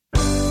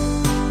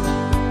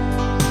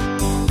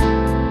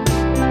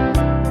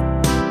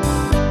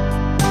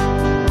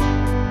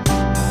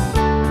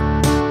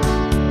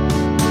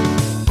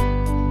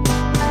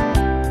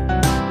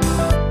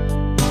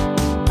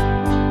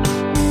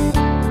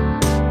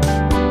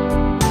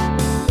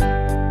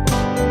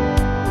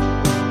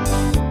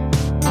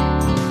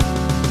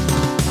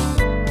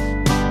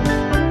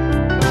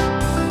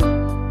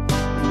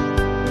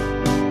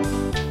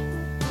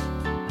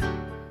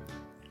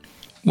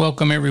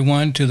welcome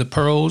everyone to the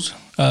Pearls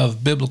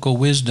of Biblical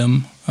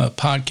Wisdom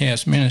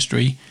podcast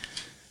ministry.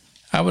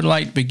 I would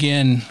like to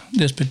begin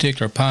this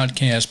particular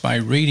podcast by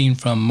reading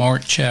from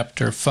Mark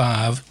chapter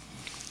 5,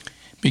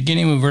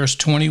 beginning with verse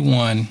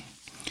 21.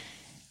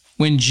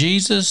 When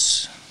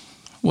Jesus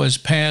was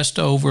passed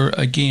over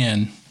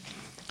again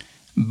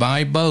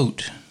by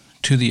boat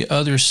to the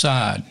other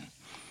side,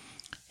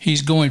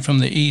 he's going from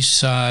the east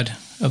side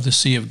of the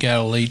Sea of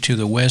Galilee to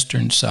the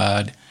western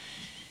side.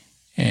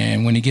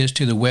 And when he gets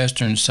to the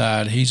western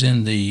side, he's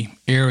in the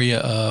area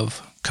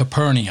of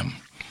Capernaum,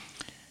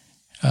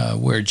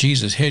 where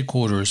Jesus'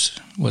 headquarters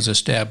was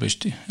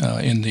established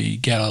in the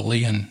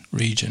Galilean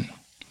region.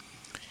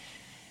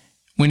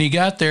 When he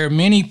got there,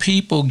 many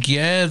people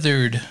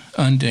gathered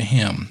unto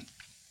him,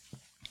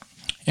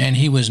 and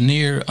he was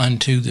near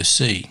unto the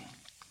sea.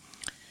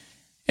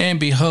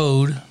 And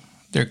behold,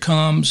 there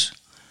comes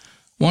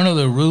one of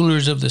the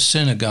rulers of the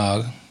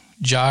synagogue,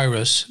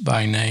 Jairus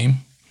by name.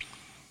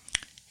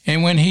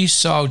 And when he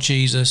saw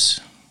Jesus,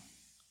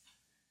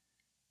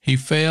 he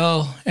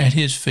fell at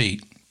his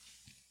feet.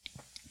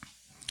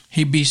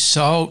 He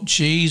besought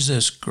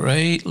Jesus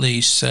greatly,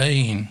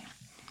 saying,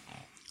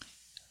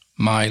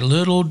 My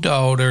little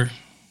daughter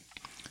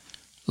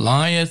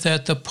lieth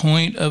at the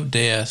point of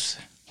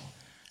death.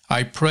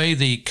 I pray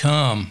thee,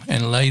 come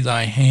and lay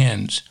thy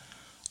hands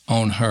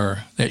on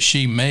her, that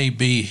she may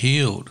be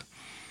healed,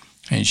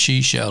 and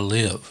she shall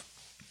live.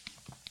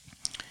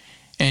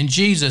 And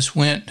Jesus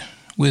went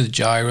with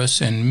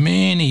Jairus, and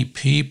many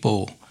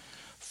people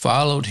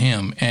followed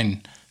him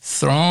and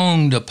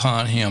thronged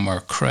upon him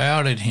or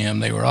crowded him.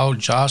 They were all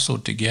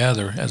jostled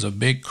together as a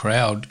big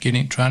crowd,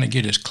 trying to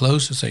get as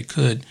close as they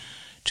could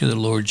to the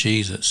Lord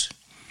Jesus.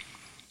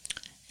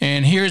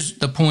 And here's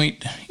the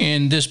point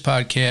in this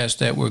podcast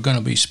that we're going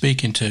to be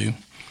speaking to,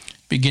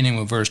 beginning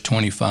with verse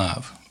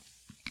 25.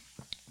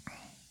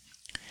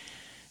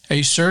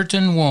 A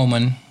certain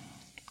woman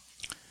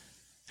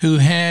who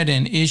had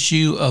an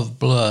issue of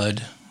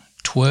blood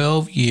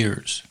 12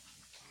 years,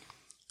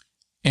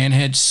 and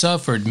had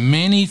suffered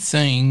many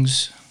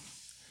things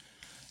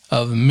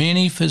of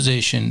many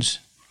physicians,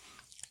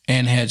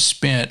 and had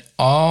spent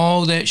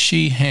all that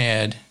she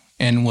had,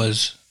 and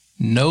was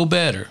no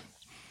better,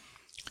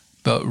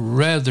 but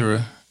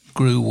rather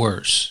grew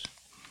worse.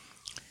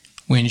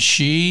 When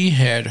she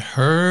had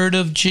heard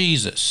of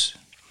Jesus,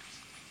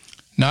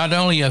 not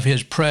only of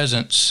his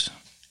presence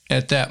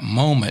at that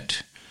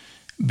moment,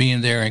 being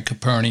there in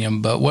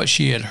Capernaum, but what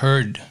she had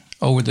heard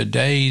over the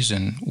days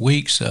and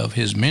weeks of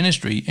his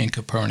ministry in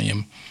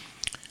Capernaum,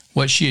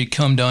 what she had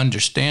come to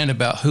understand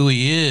about who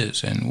he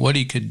is and what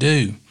he could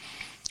do,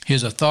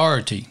 his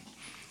authority.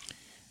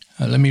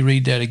 Let me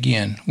read that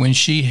again. When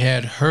she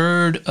had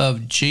heard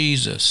of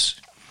Jesus,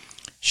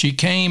 she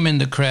came in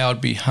the crowd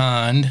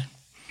behind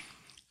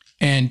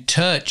and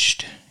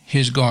touched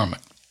his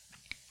garment.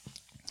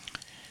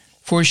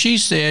 For she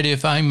said,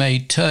 If I may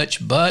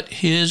touch but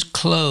his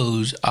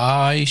clothes,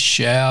 I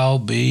shall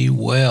be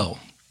well.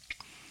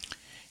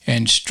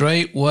 And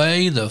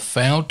straightway the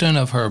fountain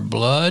of her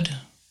blood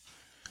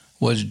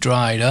was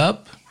dried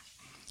up,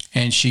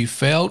 and she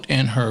felt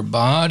in her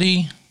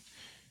body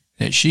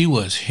that she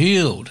was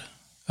healed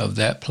of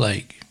that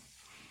plague.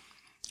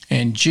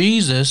 And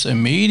Jesus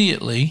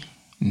immediately,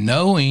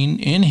 knowing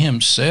in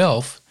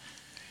himself,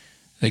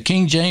 the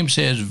King James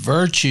says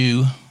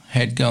virtue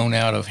had gone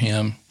out of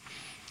him.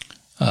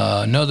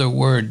 Another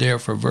word there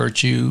for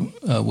virtue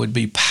would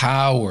be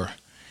power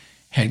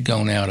had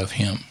gone out of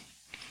him.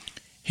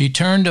 He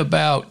turned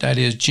about, that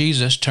is,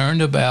 Jesus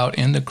turned about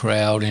in the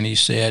crowd, and he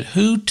said,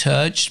 Who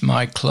touched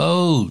my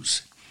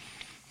clothes?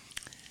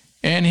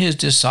 And his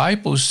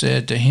disciples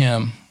said to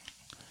him,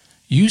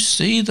 You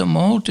see the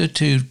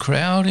multitude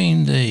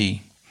crowding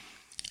thee,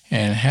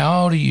 and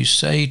how do you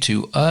say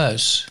to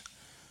us,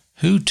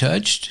 Who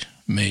touched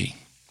me?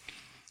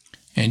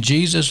 And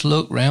Jesus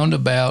looked round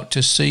about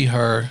to see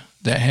her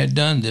that had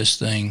done this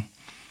thing.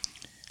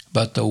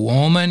 But the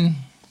woman,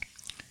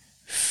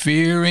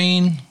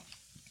 fearing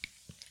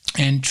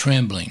and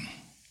trembling,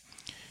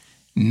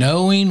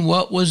 knowing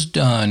what was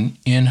done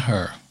in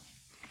her,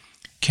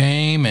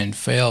 came and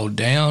fell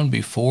down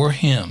before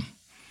him.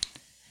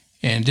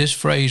 And this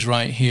phrase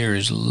right here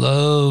is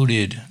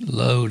loaded.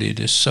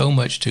 There's so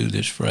much to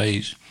this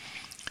phrase.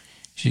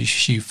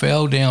 She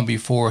fell down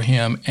before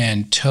him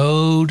and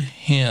told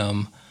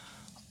him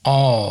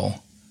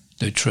all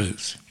the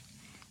truth.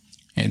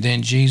 And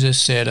then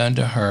Jesus said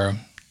unto her,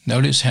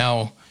 notice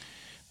how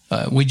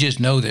we just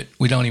know that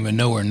we don't even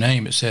know her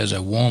name. It says a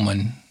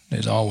woman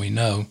is all we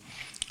know.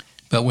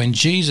 But when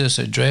Jesus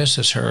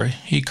addresses her,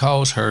 he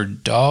calls her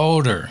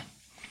daughter.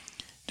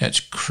 That's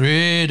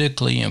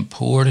critically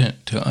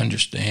important to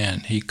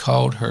understand. He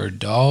called her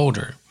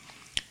daughter.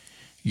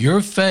 Your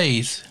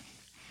faith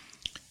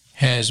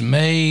has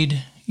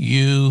made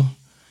you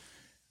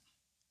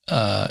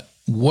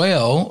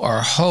well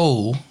or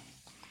whole.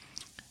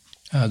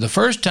 The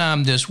first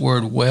time this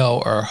word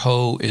well or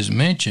whole is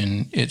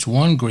mentioned, it's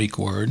one Greek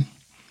word,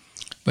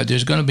 but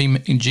there's going to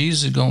be,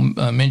 Jesus is going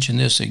to mention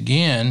this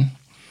again.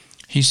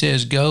 He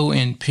says, go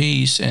in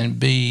peace and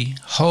be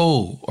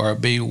whole or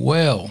be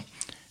well.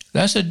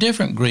 That's a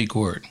different Greek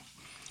word.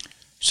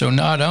 So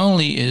not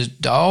only is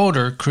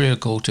daughter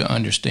critical to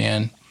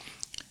understand,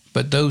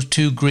 but those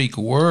two Greek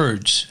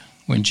words,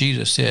 when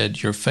Jesus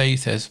said, your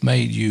faith hath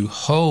made you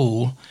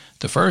whole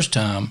the first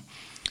time,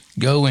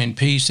 go in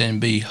peace and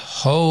be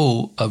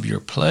whole of your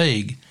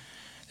plague,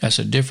 that's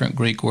a different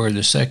Greek word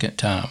the second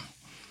time.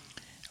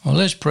 Well,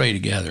 let's pray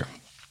together.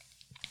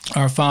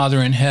 Our Father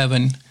in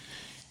heaven,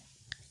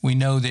 we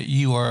know that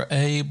you are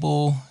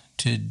able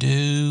to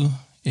do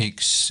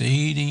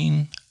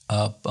exceeding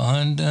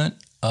abundant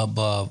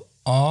above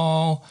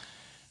all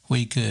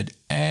we could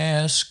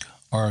ask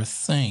or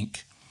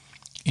think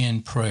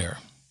in prayer.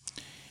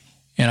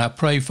 And I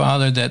pray,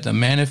 Father, that the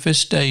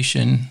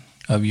manifestation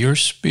of your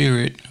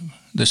Spirit,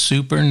 the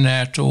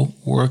supernatural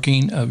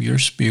working of your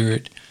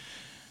Spirit,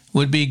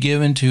 would be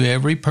given to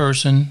every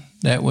person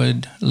that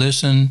would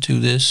listen to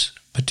this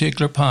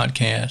particular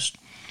podcast.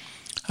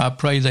 I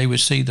pray they would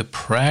see the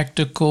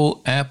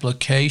practical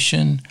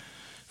application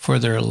for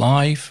their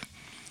life.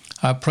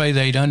 I pray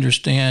they'd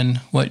understand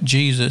what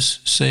Jesus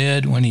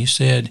said when he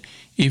said,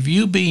 if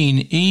you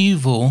being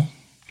evil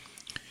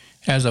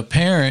as a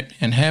parent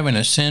and having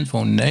a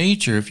sinful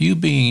nature, if you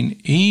being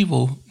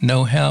evil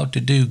know how to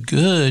do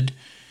good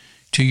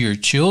to your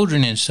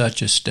children in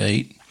such a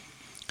state,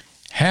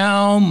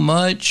 how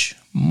much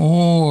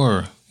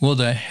more will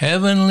the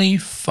Heavenly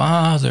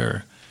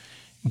Father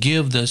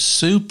give the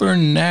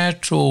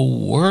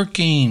supernatural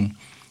working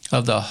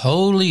of the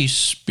Holy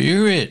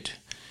Spirit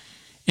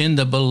in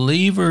the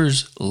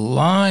believer's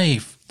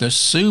life, the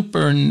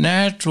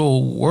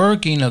supernatural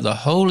working of the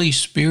Holy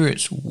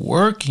Spirit's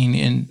working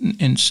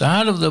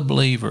inside of the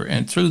believer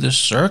and through the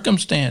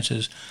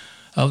circumstances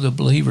of the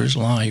believer's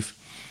life.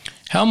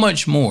 How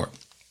much more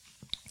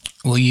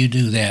will you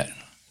do that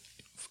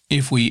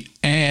if we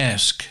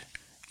ask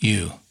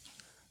you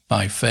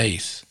by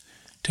faith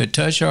to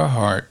touch our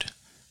heart,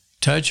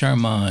 touch our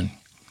mind,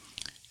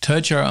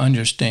 touch our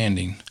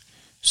understanding,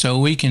 so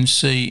we can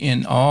see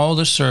in all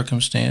the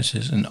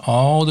circumstances and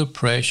all the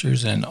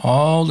pressures and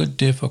all the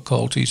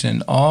difficulties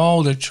and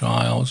all the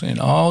trials and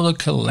all the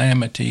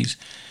calamities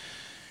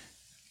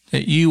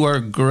that you are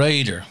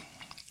greater.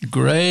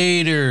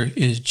 Greater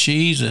is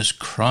Jesus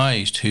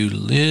Christ who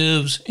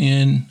lives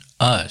in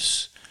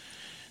us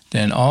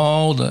than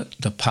all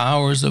the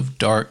powers of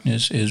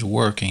darkness is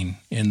working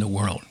in the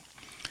world.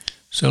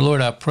 So,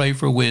 Lord, I pray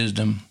for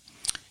wisdom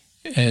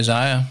as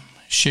I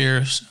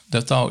share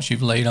the thoughts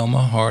you've laid on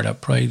my heart. I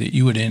pray that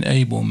you would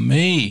enable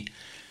me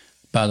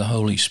by the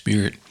Holy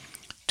Spirit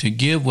to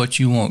give what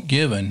you want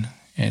given.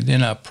 And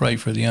then I pray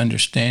for the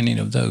understanding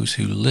of those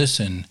who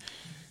listen,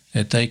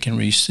 that they can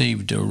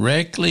receive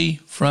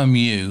directly from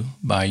you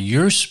by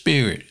your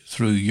Spirit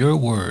through your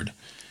word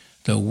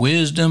the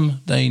wisdom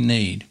they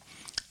need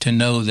to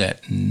know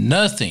that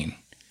nothing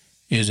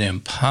is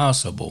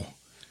impossible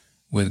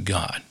with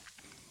God.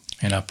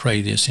 And I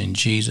pray this in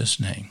Jesus'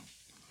 name.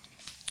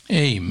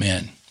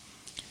 Amen.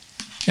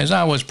 As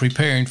I was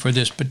preparing for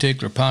this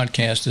particular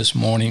podcast this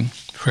morning,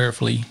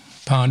 prayerfully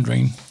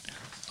pondering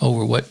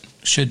over what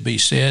should be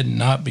said and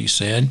not be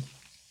said,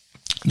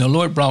 the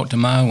Lord brought to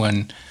mind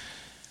when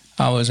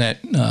I was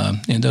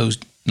in those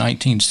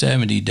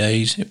 1970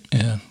 days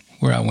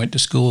where I went to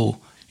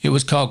school. It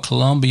was called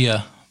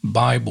Columbia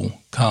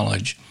Bible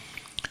College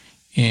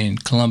in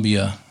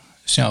Columbia,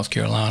 South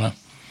Carolina.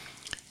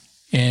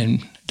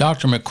 And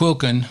Dr.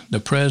 McQuilkin, the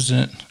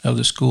president of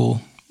the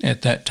school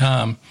at that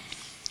time,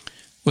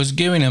 was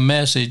giving a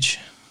message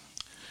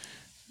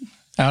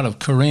out of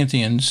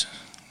Corinthians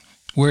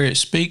where it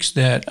speaks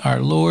that our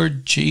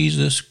Lord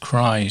Jesus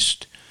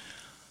Christ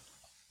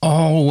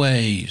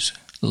always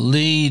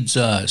leads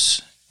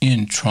us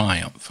in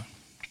triumph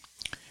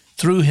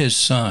through his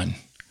Son,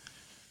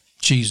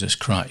 Jesus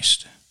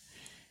Christ.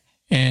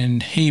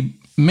 And he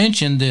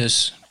mentioned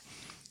this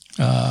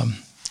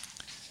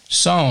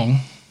song,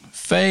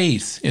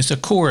 Faith. It's a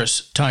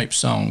chorus type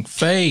song.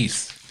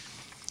 Faith,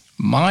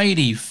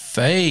 mighty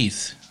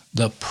faith,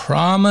 the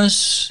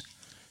promise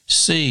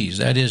sees.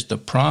 That is the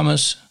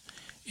promise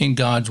in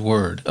God's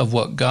word of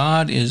what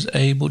God is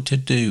able to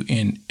do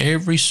in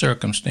every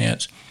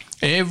circumstance,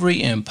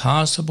 every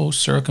impossible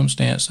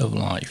circumstance of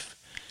life.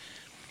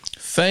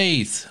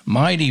 Faith,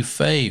 mighty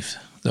faith,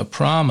 the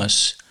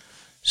promise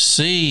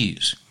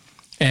sees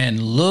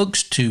and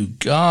looks to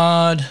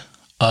God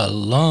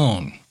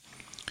alone,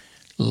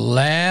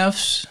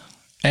 laughs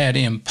at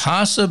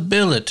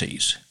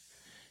impossibilities,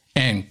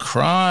 and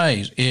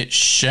cries, it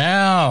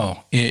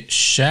shall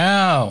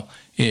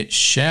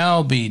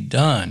be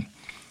done,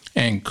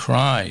 and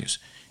cries,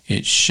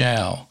 it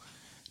shall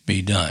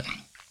be done.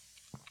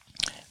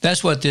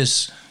 That's what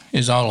this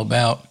is all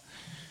about.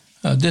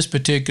 This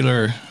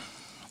particular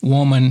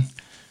woman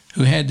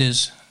who had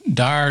this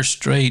dire,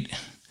 straight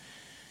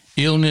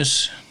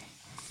illness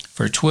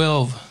for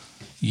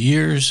 12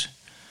 years,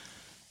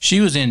 she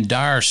was in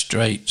dire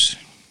straits.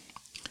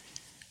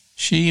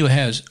 She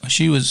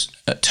was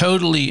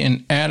totally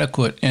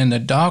inadequate, and the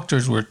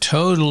doctors were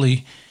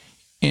totally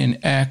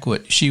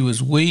inadequate. She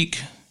was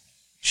weak.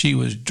 She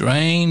was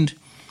drained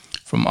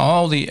from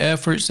all the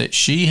efforts that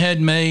she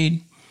had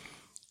made,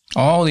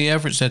 all the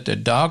efforts that the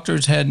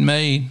doctors had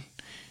made,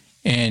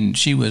 and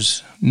she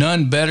was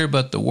none better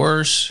but the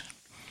worse.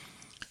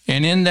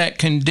 And in that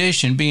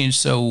condition, being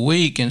so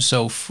weak and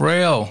so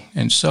frail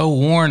and so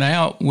worn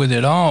out with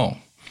it all,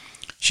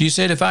 she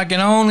said, if I can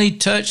only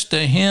touch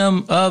the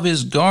hem of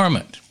his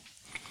garment,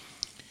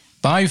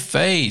 by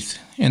faith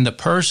in the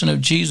person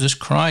of Jesus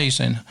Christ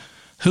and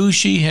who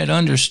she had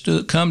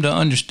come to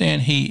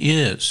understand he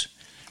is.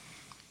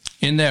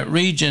 In that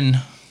region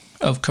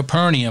of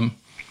Capernaum,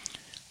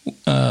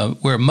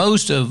 where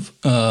most of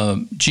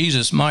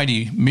Jesus'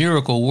 mighty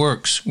miracle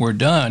works were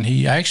done,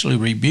 he actually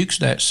rebukes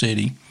that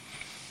city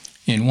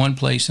in one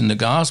place in the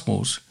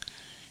Gospels.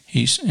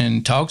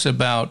 And talks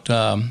about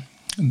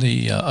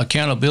the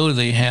accountability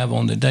they have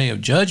on the day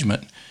of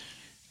judgment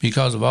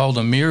because of all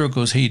the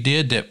miracles he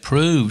did that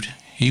proved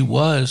he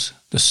was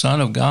the Son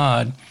of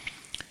God,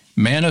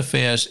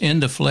 manifest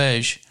in the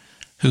flesh,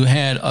 who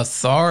had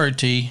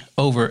authority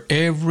over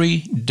every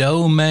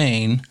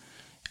domain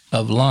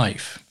of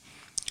life.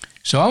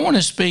 So I want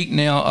to speak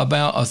now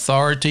about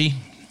authority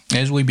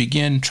as we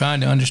begin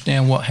trying to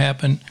understand what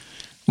happened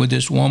with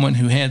this woman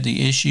who had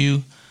the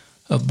issue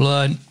of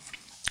blood.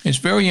 It's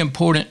very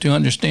important to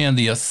understand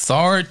the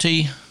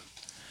authority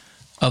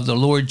of the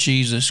Lord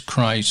Jesus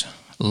Christ's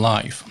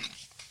life.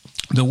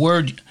 The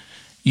word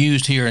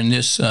used here in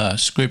this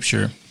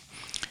scripture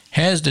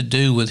has to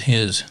do with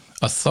his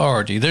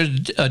authority.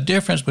 There's a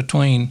difference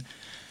between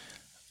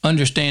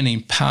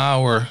understanding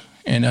power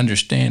and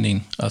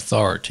understanding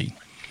authority.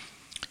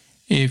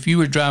 If you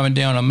were driving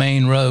down a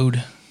main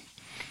road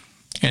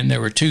and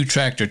there were 2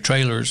 tractor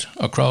trailers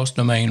across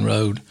the main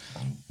road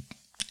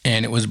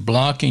and it was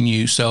blocking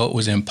you, so it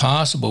was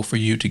impossible for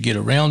you to get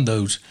around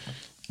those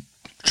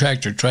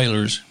tractor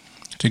trailers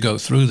to go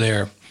through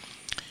there,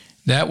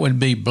 that would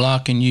be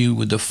blocking you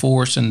with the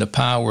force and the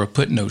power of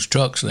putting those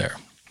trucks there.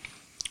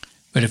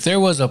 But if there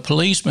was a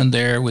policeman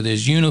there with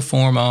his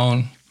uniform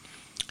on,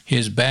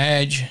 his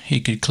badge, he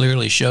could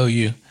clearly show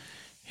you,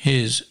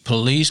 his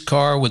police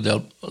car with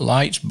the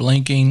lights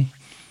blinking,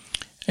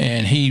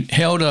 and he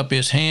held up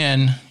his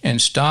hand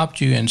and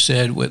stopped you and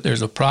said, well,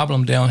 there's a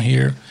problem down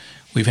here.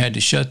 We've had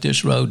to shut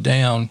this road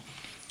down.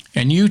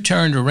 And you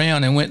turned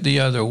around and went the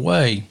other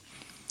way.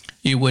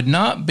 It would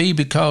not be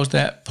because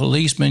that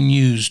policeman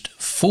used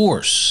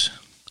force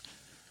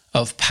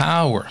of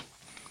power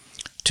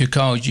to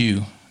cause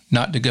you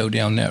not to go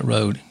down that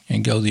road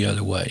and go the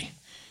other way.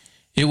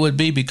 It would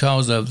be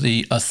because of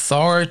the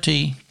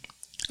authority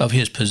of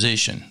his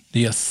position,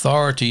 the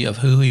authority of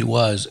who he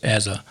was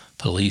as a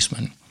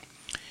policeman.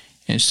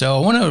 And so I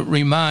want to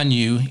remind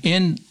you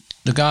in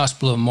the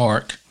Gospel of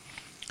Mark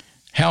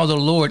how the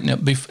Lord,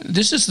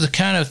 this is the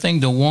kind of thing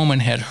the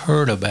woman had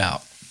heard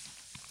about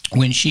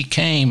when she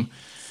came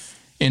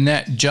in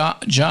that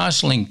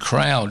jostling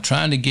crowd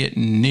trying to get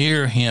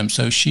near him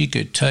so she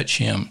could touch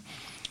him.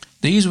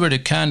 These were the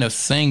kind of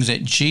things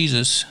that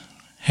Jesus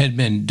had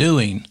been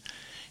doing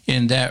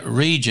in that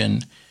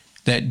region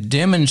that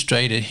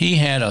demonstrated he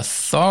had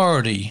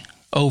authority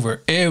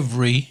over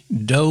every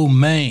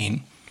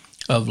domain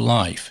of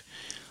life.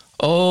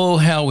 Oh,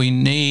 how we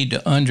need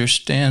to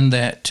understand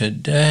that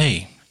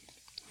today,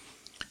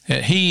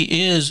 that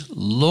he is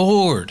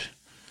Lord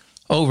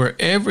over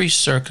every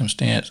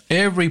circumstance,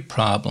 every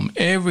problem,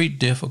 every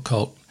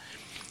difficult.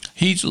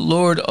 He's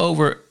Lord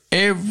over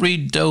every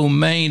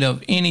domain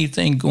of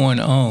anything going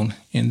on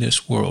in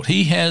this world.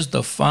 He has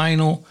the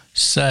final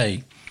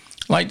say.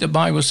 Like the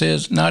Bible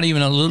says, not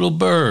even a little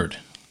bird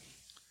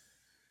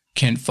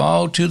can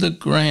fall to the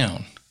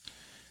ground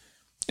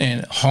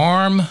and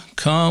harm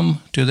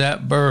come to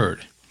that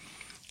bird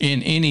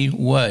in any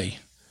way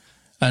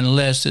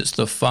unless it's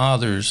the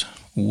Father's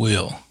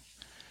will.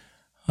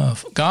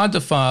 God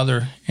the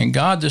Father and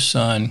God the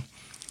Son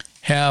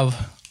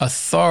have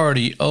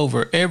authority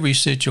over every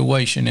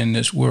situation in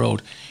this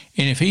world.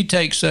 And if he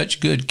takes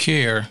such good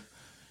care,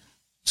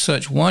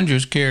 such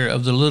wondrous care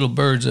of the little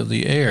birds of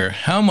the air,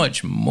 how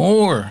much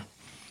more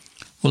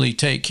will he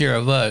take care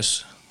of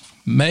us,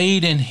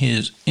 made in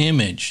his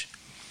image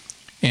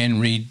and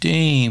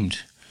redeemed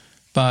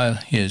by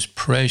his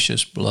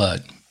precious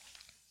blood?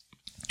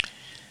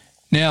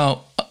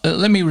 Now,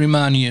 let me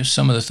remind you of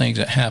some of the things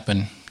that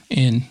happened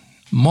in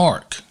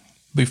Mark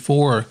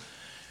before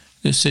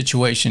this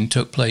situation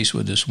took place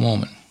with this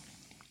woman.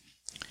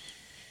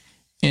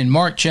 In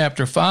Mark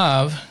chapter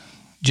 5,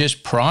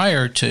 just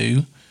prior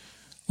to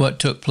what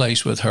took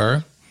place with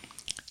her,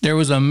 there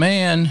was a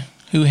man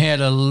who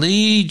had a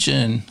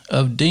legion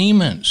of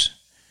demons.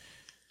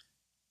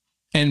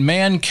 And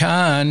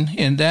mankind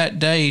in that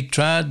day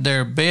tried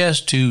their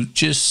best to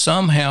just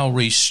somehow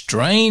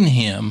restrain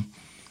him.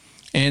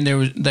 And it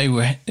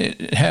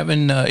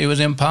was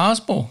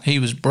impossible. He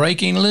was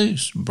breaking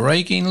loose.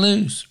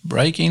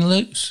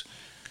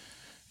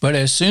 But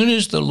as soon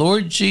as the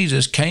Lord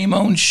Jesus came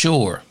on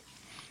shore,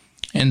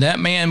 and that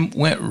man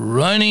went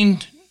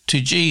running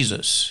to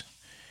Jesus,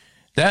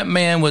 That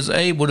man was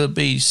able to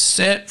be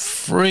set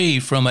free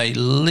from a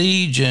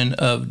legion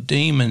of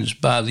demons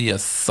by the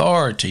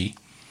authority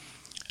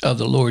of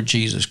the Lord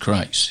Jesus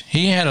Christ.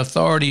 He had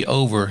authority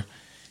over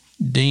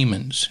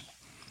demons.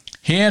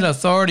 He had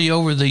authority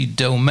over the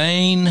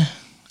domain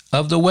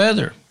of the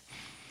weather.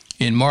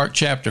 In Mark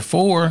chapter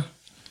 4,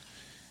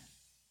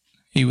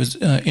 he was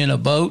in a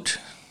boat,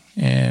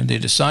 and the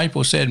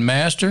disciples said,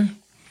 "Master,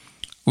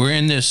 we're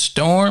in this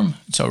storm.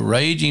 It's a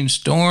raging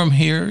storm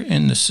here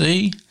in the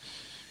sea."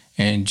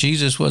 And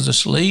Jesus was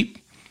asleep.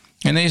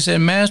 And they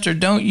said, "Master,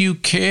 don't you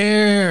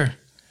care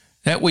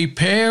that we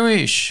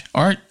perish?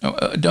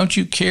 Don't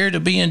you care to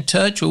be in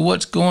touch with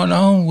what's going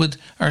on with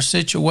our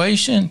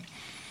situation?"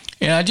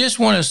 And I just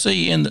want to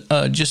say, in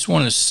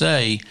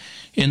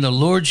the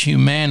Lord's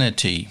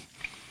humanity,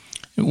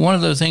 one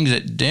of the things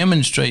that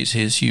demonstrates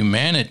his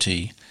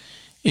humanity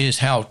is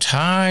how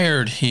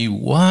tired he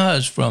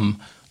was from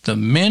the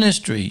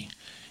ministry.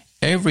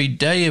 Every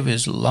day of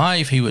his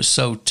life, he was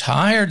so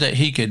tired that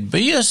he could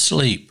be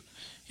asleep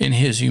in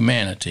his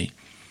humanity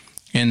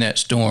in that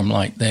storm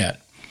like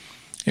that.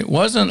 It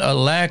wasn't a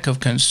lack of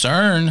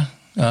concern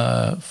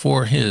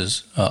for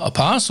his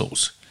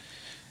apostles.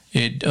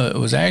 It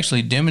was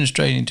actually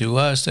demonstrating to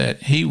us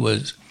that he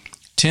was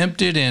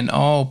tempted in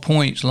all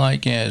points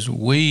like as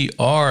we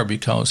are,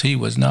 because he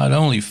was not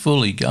only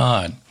fully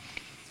God,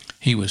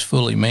 he was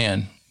fully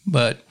man.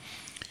 But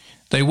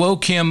they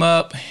woke him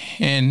up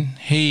and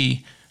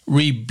he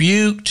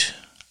rebuked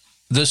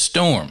the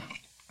storm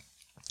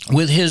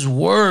with his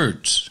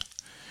words,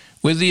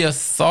 with the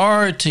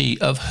authority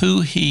of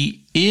who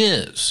he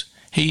is.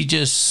 He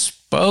just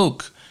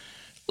spoke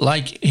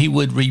like he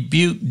would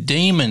rebuke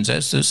demons.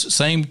 That's the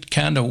same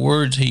kind of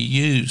words he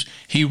used.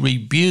 He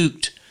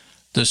rebuked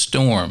the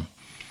storm.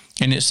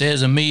 And it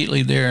says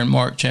immediately there in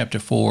Mark chapter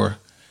 4,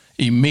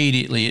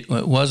 immediately, it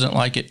wasn't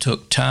like it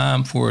took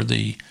time for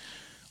the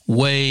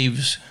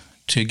waves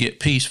to get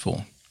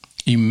peaceful.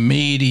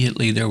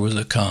 Immediately there was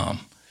a calm.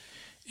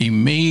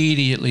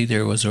 Immediately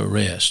there was a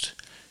rest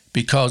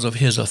because of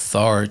his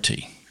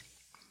authority,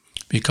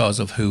 because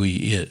of who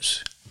he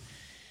is.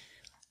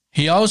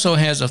 He also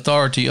has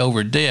authority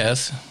over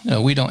death.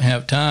 We don't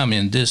have time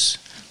in this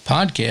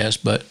podcast,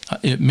 but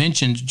it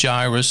mentions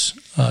Jairus,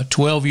 a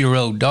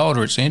 12-year-old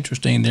daughter. It's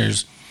interesting.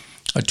 There's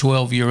a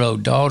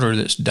 12-year-old daughter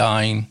that's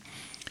dying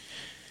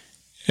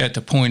at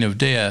the point of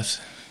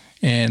death,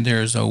 and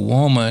there's a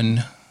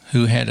woman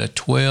who had a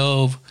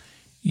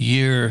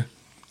 12-year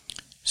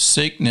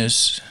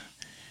sickness,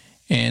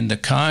 and the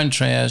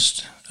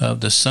contrast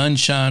of the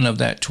sunshine of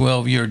that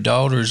 12-year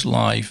daughter's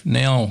life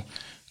now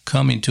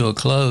coming to a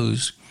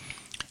close,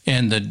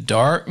 and the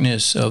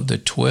darkness of the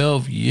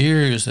 12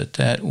 years that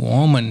that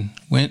woman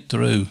went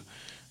through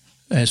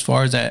as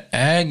far as that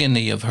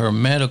agony of her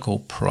medical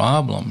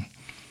problem.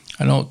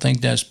 I don't think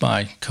that's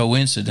by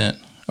coincidence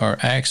or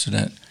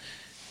accident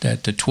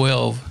that the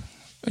 12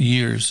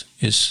 years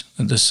is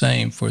the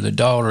same for the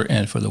daughter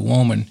and for the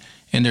woman,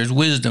 and there's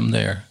wisdom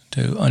there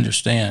to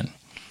understand.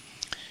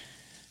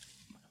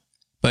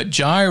 But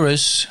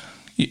Jairus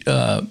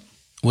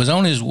was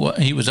on his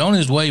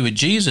way with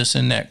Jesus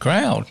in that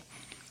crowd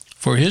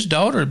for his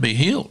daughter to be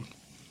healed.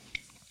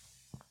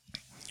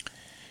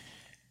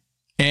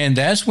 And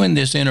that's when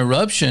this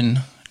interruption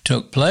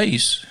took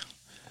place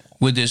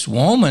with this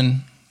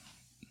woman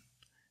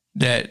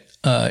that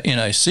in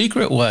a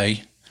secret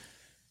way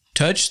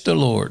touched the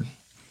Lord,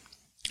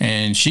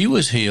 and she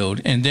was healed.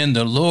 And then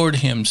the Lord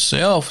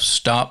himself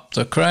stopped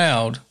the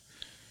crowd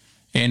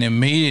and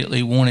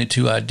immediately wanted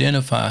to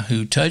identify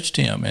who touched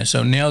him. And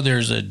so now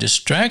there's a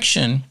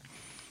distraction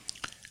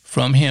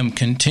from him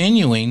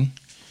continuing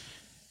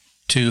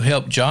to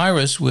help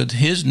Jairus with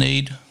his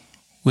need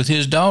with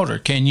his daughter.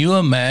 Can you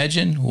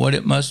imagine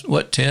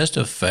what test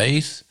of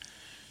faith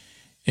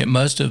it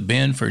must have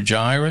been for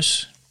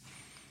Jairus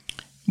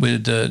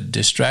with the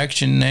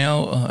distraction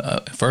now?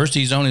 First,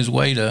 he's on his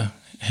way to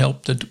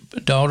help the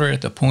daughter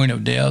at the point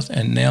of death,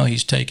 and now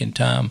he's taking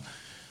time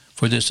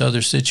for this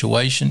other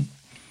situation.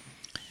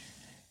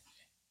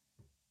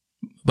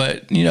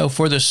 But,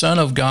 for the Son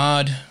of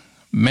God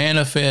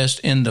manifest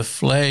in the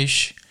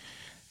flesh,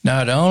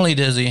 not only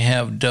does he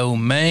have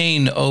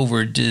domain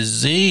over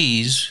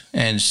disease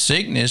and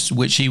sickness,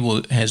 which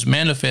has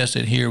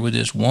manifested here with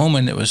this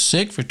woman that was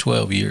sick for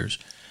 12 years,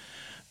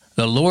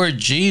 the Lord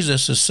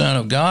Jesus, the Son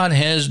of God,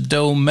 has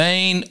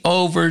domain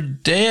over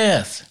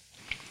death.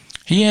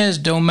 He has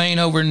domain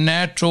over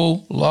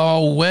natural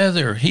law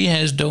weather. He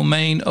has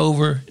domain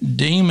over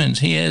demons.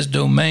 He has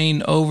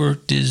domain over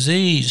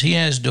disease. He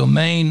has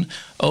domain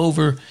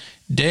over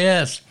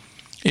death.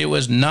 It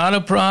was not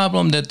a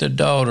problem that the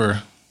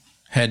daughter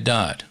had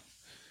died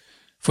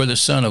for the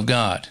Son of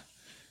God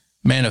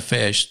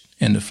manifest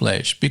in the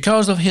flesh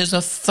because of his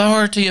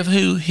authority of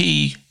who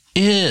he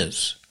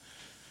is.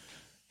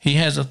 He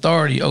has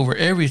authority over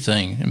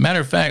everything. As a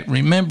matter of fact,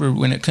 remember,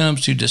 when it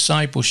comes to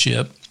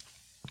discipleship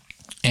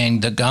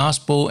and the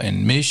gospel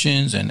and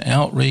missions and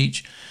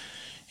outreach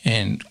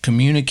and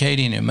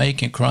communicating and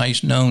making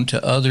Christ known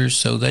to others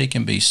so they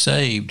can be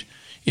saved,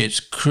 It's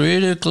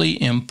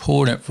critically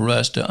important for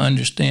us to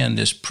understand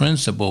this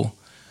principle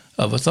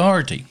of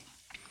authority.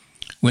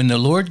 When the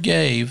Lord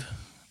gave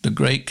the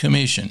Great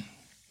Commission,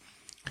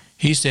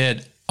 he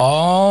said,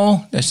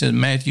 that's in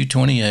Matthew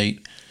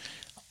 28,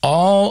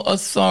 all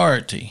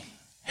authority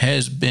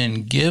has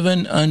been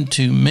given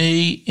unto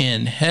me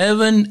in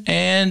heaven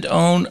and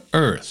on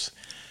earth.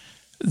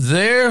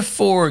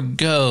 Therefore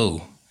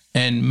go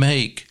and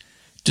make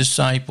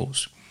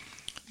disciples.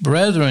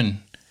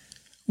 Brethren,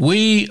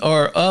 we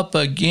are up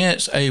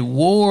against a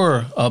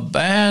war, a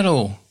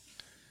battle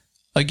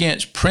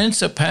against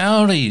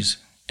principalities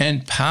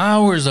and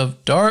powers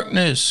of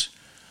darkness,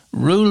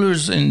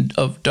 rulers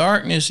of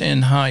darkness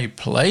in high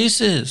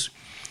places.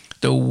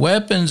 The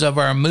weapons of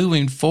our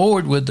moving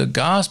forward with the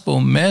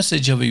gospel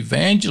message of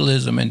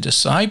evangelism and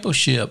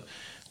discipleship,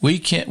 we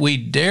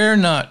dare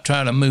not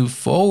try to move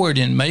forward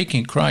in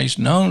making Christ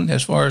known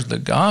as far as the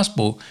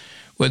gospel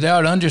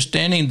without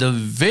understanding the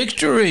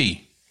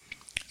victory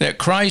that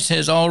Christ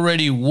has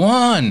already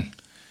won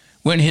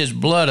when his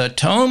blood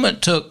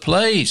atonement took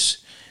place,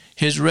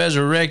 his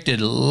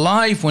resurrected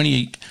life when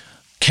he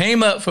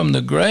came up from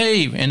the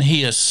grave and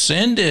he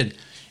ascended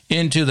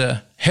into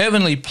the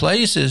heavenly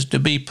places to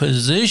be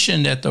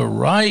positioned at the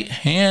right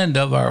hand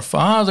of our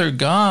Father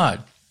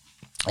God,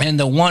 and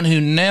the one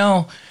who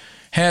now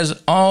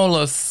has all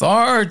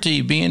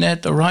authority being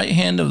at the right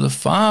hand of the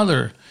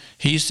Father.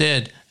 He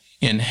said,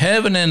 in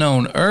heaven and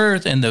on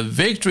earth, and the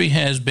victory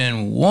has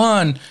been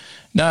won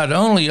not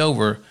only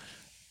over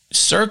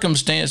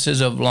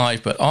circumstances of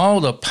life, but all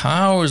the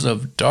powers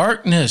of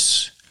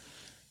darkness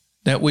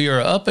that we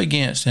are up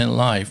against in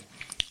life.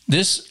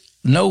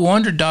 No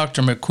wonder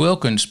Dr.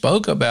 McQuilkin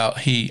spoke about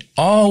he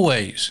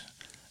always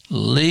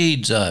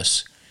leads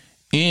us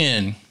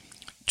in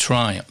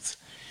triumph.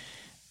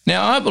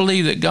 Now, I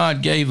believe that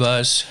God gave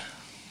us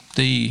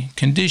the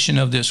condition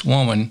of this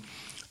woman.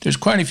 There's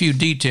quite a few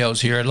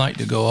details here I'd like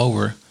to go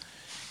over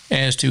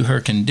as to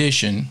her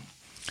condition,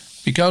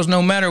 because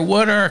no matter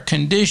what our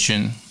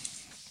condition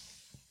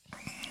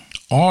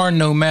or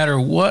no matter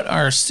what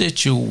our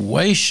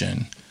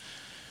situation,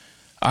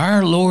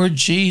 our Lord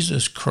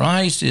Jesus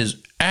Christ is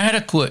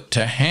adequate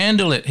to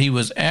handle it. He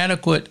was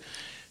adequate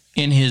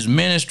in his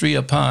ministry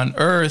upon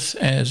earth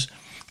as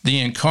the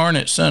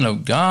incarnate Son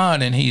of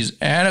God, and he's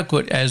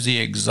adequate as the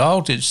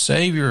exalted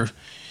Savior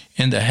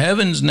in the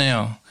heavens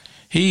now.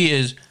 He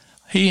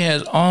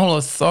has all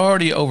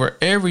authority over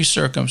every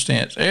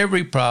circumstance,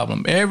 every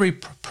problem, every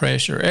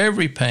pressure,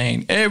 every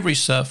pain, every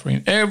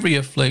suffering, every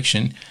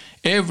affliction,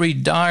 every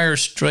dire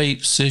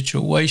strait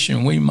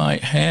situation we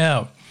might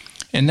have.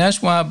 And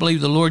that's why I believe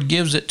the Lord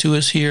gives it to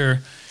us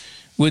here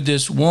with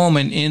this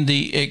woman in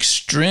the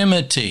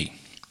extremity.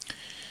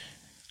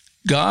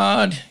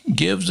 God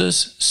gives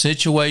us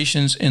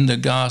situations in the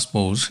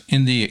Gospels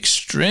in the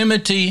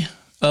extremity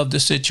of the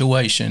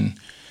situation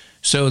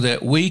so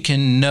that we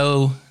can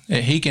know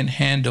that he can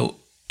handle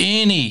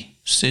any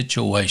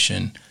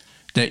situation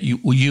that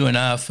you and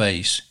I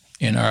face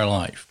in our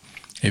life.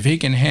 If he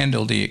can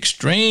handle the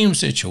extreme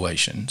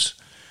situations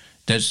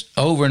that's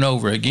over and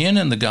over again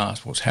in the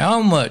Gospels,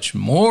 how much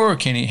more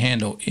can he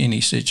handle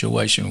any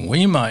situation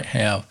we might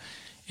have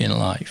in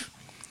life?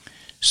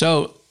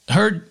 So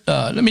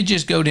let me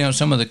just go down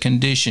some of the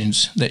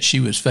conditions that she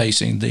was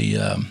facing,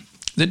 the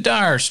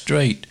dire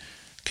strait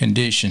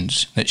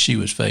conditions that she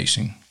was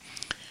facing.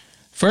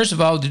 First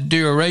of all, the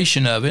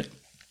duration of it.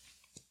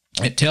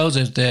 It tells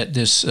us that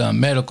this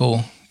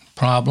medical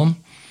problem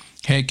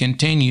had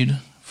continued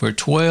for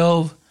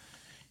 12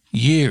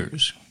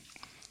 years.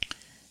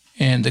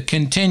 And the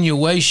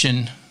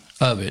continuation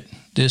of it,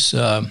 this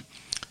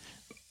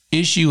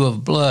issue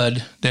of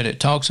blood that it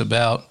talks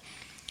about,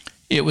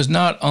 it was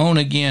not on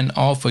again,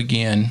 off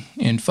again.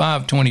 In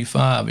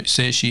 525, it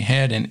says she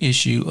had an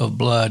issue of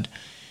blood.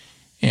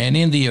 And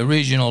in the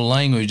original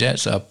language,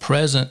 that's a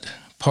present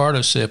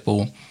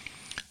participle,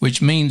 which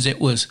means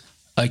it was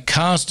a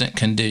constant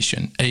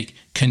condition, a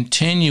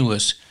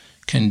continuous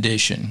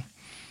condition.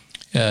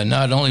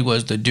 Not only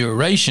was the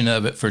duration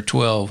of it for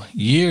 12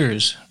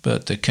 years,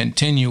 but the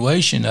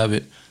continuation of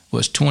it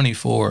was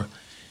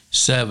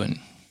 24/7.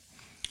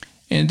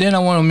 And then I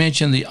want to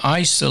mention the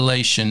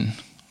isolation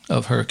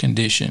of her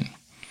condition.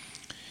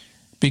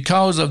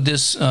 Because of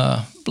this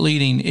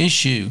bleeding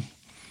issue,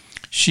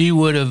 she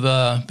would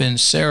have been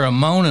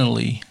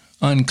ceremonially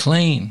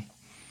unclean,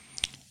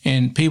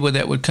 and people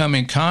that would come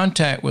in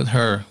contact with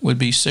her would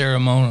be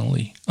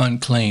ceremonially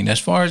unclean as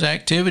far as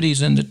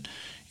activities in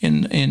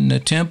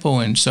the temple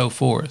and so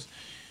forth.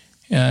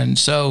 And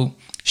so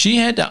she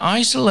had to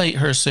isolate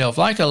herself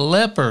like a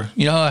leper.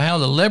 You know how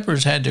the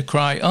lepers had to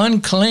cry,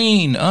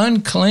 unclean,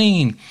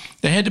 unclean.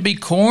 They had to be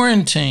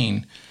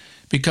quarantined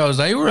because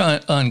they were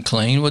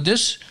unclean. Well,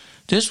 this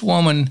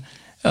woman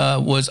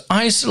was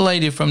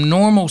isolated from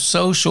normal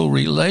social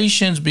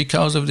relations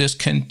because of this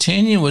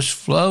continuous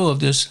flow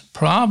of this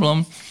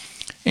problem.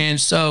 And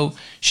so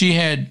she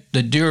had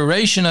the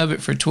duration of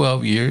it for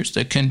 12 years,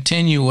 the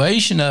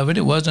continuation of it.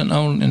 It wasn't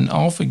on and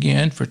off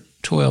again for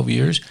 12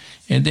 years.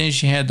 And then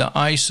she had the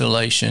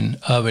isolation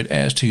of it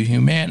as to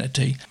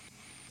humanity.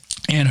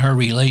 and her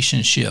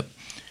relationship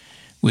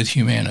with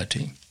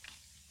humanity.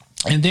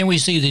 And then we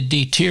see the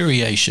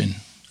deterioration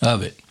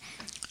of it.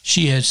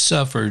 She had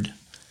suffered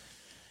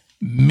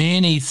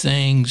many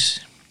things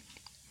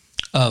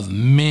of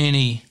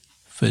many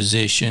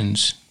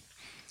physicians.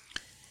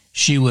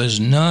 She was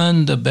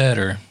none the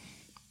better,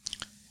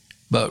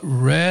 but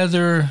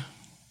rather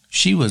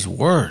she was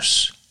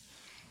worse.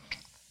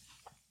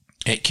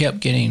 It kept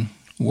getting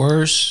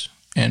worse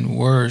and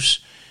worse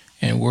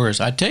and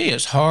worse. I tell you,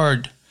 it's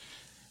hard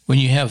when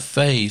you have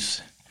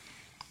faith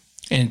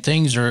and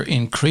things are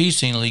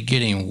increasingly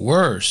getting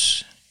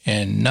worse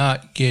and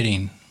not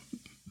getting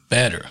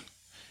better.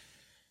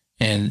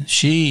 And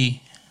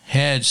she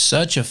had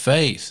such a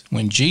faith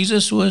when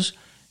Jesus was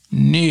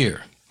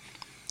near.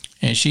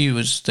 And she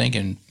was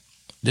thinking,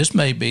 this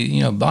may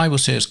be, the Bible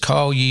says,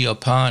 call ye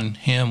upon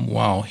him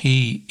while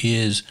he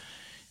is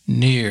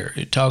near.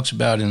 It talks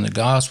about in the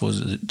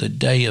Gospels the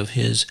day of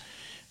his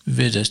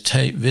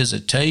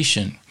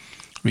visitation.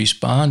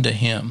 Respond to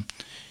him.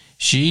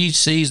 She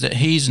sees that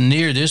he's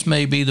near. This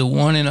may be the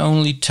one and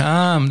only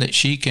time that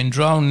she can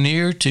draw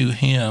near to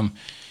him.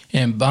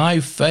 And by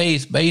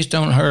faith, based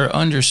on her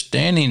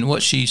understanding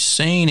what she's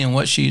seen and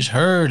what she's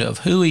heard of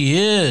who he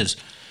is,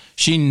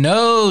 she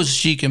knows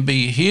she can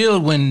be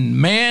healed when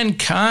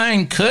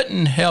mankind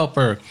couldn't help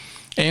her.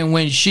 And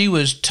when she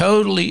was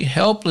totally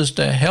helpless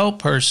to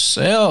help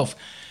herself,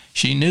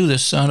 she knew the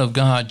Son of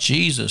God,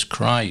 Jesus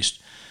Christ,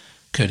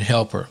 could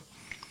help her.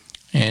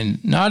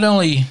 And not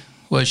only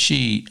was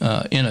she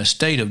in a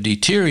state of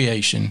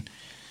deterioration,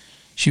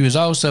 she was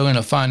also in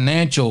a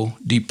financial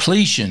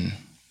depletion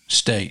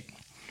state.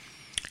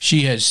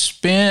 She had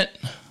spent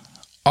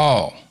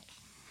all.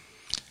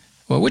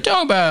 Well, we're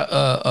talking about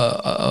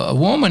a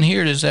woman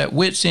here that's at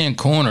wit's end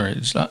corner.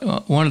 It's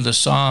one of the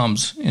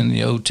Psalms in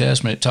the Old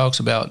Testament. It talks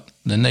about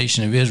the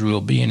nation of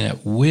Israel being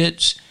at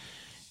wit's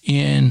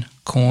end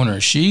corner.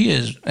 She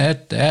is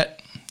at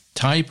that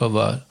type of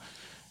a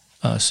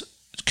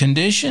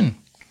condition.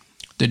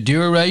 The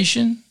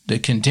duration, the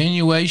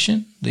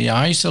continuation, the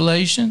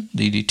isolation,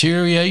 the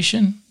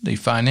deterioration, the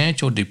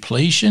financial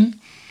depletion.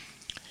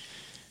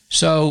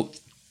 So,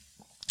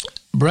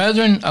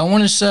 brethren, I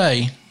want to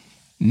say,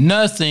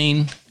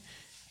 nothing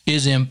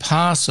is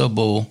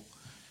impossible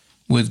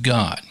with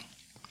God.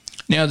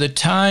 Now, the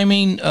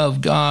timing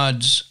of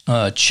God's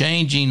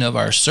changing of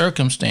our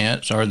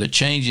circumstance or the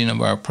changing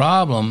of our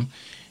problem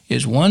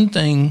is one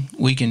thing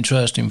we can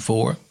trust him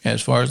for as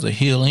far as the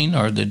healing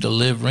or the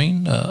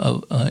delivering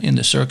in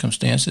the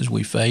circumstances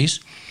we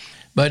face.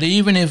 But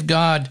even if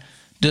God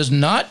does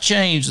not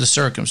change the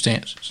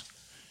circumstances,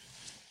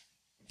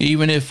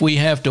 even if we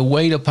have to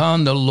wait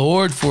upon the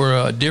Lord for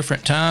a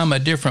different time, a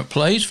different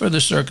place for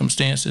the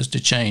circumstances to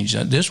change.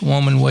 This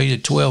woman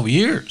waited 12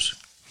 years.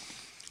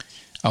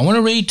 I want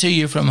to read to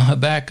you from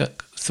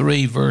Habakkuk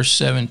 3, verse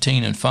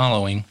 17 and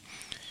following,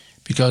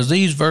 because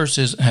these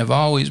verses have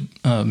always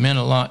meant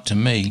a lot to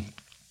me.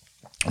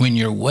 When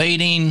you're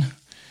waiting,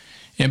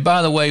 and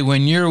by the way,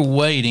 when you're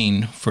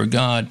waiting for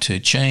God to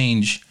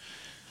change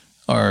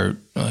or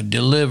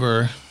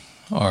deliver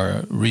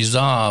or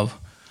resolve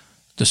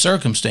the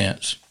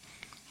circumstance,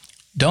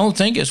 don't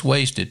think it's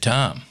wasted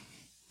time.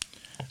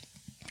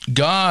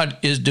 God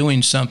is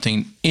doing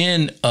something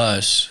in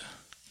us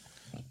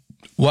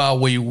while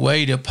we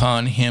wait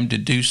upon him to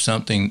do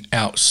something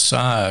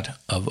outside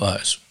of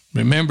us.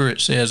 Remember, it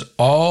says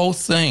all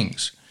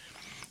things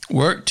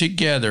work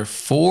together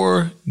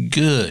for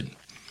good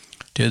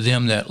to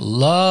them that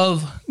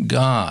love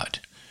God.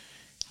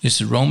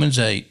 This is Romans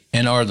 8,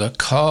 and are the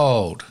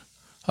called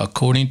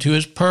according to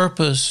his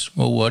purpose.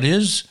 Well, what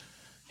is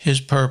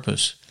his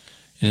purpose?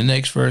 And the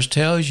next verse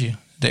tells you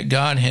that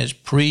God has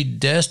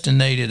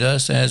predestinated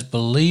us as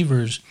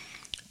believers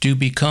to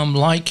become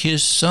like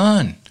his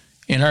Son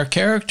in our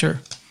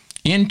character,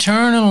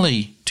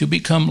 internally to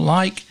become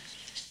like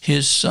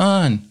his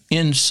Son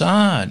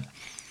inside.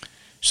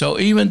 So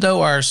even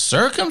though our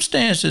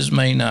circumstances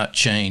may not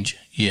change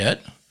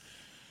yet,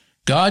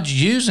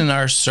 God's using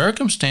our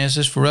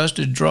circumstances for us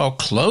to draw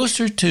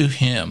closer to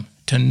him,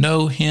 to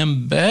know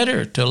him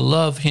better, to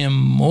love him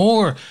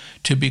more,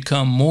 to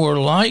become more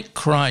like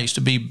Christ,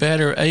 to be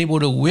better able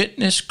to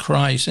witness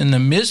Christ in the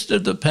midst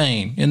of the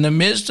pain, in the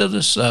midst of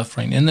the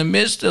suffering, in the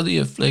midst of the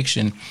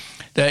affliction,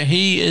 that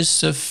he is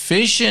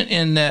sufficient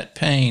in that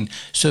pain,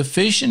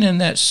 sufficient in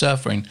that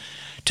suffering,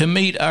 to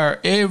meet our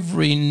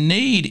every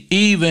need,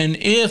 even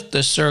if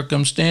the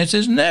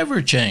circumstances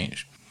never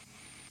change.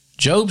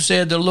 Job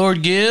said the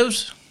Lord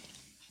gives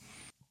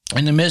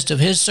in the midst of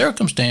his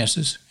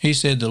circumstances. He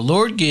said the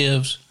Lord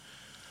gives,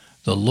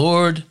 the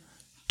Lord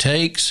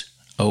takes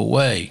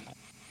away.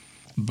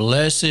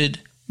 Blessed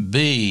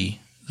be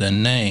the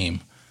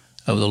name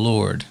of the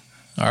Lord.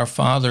 Our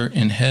Father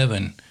in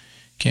heaven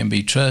can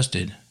be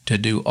trusted to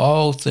do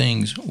all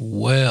things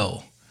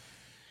well.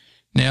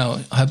 Now,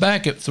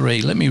 Habakkuk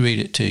 3, let me read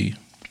it to you.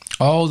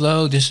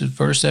 Although, this is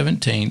verse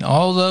 17,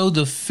 although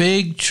the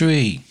fig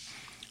tree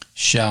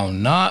shall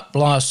not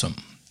blossom,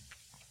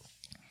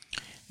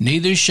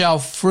 neither shall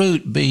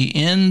fruit be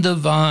in the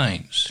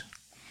vines,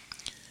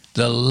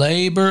 The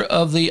labor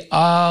of the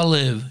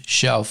olive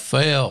shall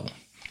fail,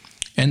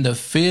 and the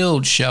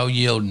field shall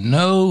yield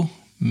no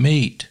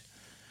meat.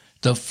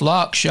 The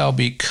flock shall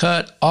be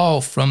cut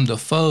off from the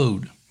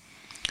fold,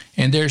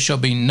 and there shall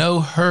be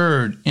no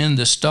herd in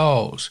the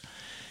stalls.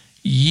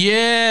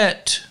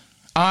 Yet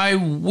I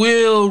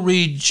will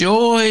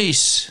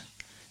rejoice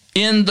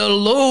in the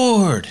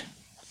Lord.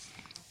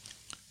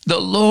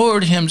 The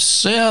Lord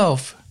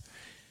himself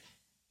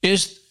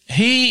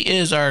He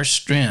is our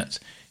strength.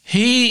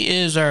 He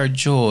is our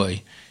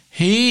joy.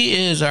 He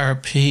is our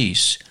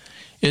peace.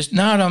 It's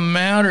not a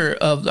matter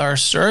of our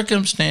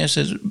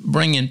circumstances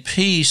bringing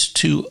peace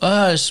to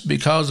us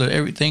because of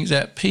everything's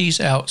at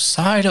peace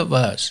outside of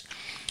us.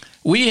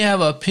 We have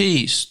a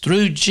peace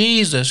through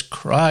Jesus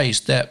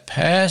Christ that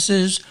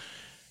passes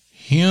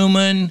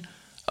human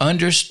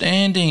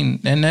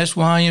understanding. And that's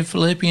why in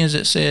Philippians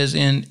it says,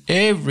 in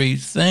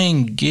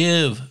everything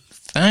give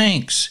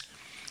thanks.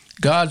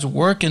 God's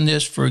working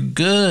this for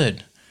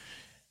good,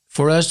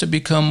 for us to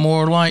become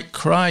more like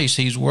Christ.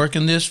 He's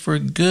working this for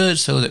good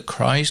so that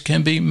Christ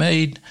can be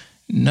made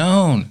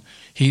known.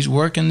 He's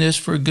working this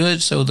for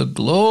good so the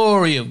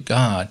glory of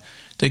God,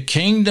 the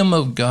kingdom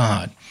of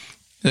God,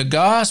 the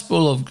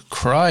gospel of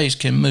Christ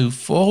can move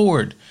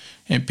forward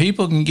and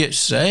people can get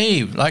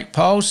saved. Like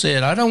Paul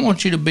said, I don't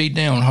want you to be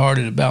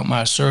downhearted about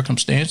my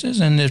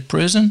circumstances in this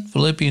prison,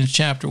 Philippians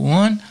chapter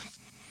 1.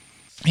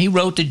 He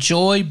wrote the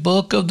joy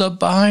book of the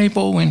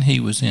Bible when he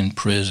was in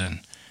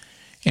prison.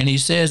 And he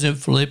says in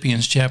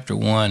Philippians chapter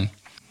 1,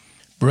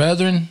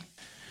 brethren,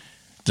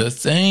 the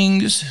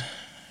things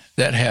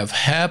that have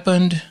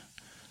happened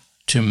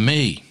to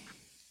me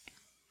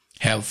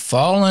have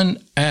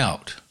fallen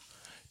out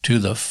to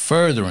the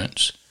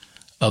furtherance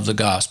of the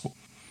gospel.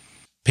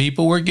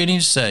 People were getting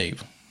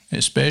saved,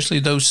 especially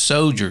those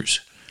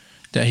soldiers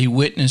that he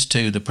witnessed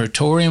to, the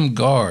Praetorian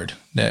Guard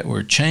that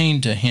were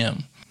chained to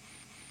him.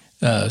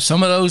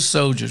 Some of those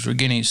soldiers were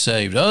getting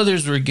saved.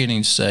 Others were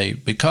getting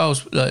saved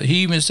because he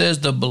even says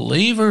the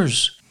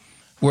believers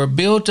were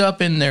built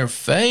up in their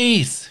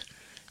faith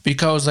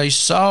because they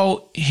saw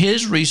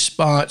his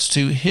response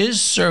to his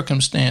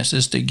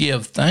circumstances to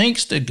give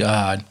thanks to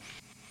God.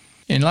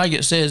 And like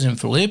it says in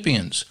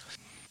Philippians,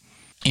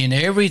 in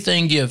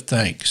everything give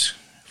thanks,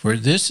 for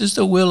this is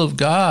the will of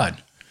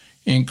God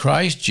in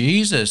Christ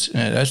Jesus.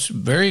 And that's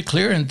very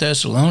clear in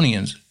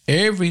Thessalonians.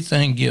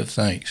 Everything give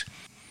thanks.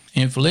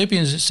 In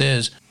Philippians it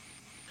says,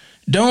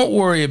 don't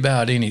worry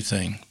about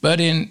anything, but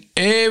in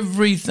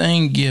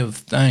everything give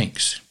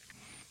thanks.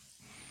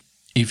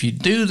 If you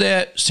do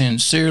that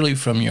sincerely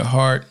from your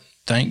heart,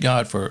 thank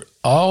God for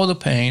all the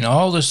pain,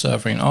 all the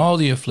suffering, all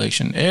the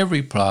affliction,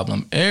 every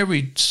problem,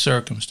 every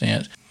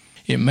circumstance.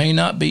 It may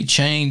not be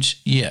changed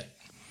yet,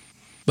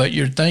 but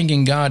you're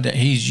thanking God that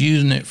he's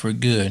using it for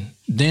good.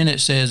 Then it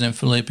says in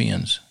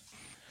Philippians,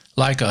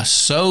 like a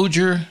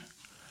soldier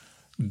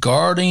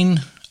guarding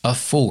a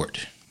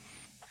fort,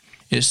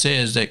 it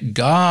says that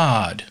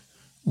God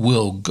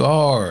will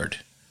guard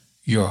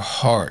your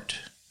heart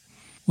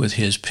with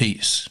his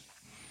peace,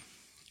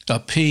 a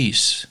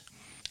peace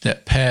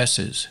that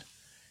passes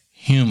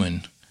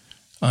human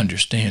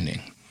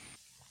understanding.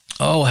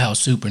 Oh, how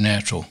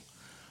supernatural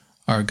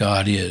our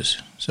God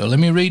is. So let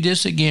me read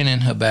this again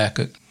in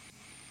Habakkuk.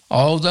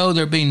 Although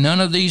there be none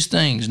of these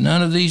things,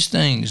 none of these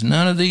things,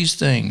 none of these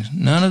things,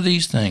 none of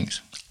these things,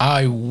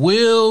 I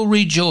will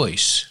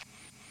rejoice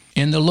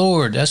in the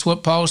Lord. That's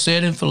what Paul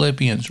said in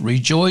Philippians.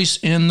 Rejoice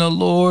in the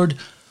Lord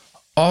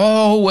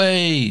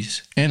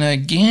always. And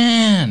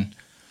again,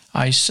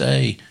 I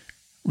say,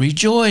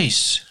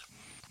 rejoice.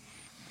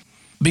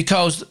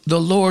 Because the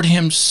Lord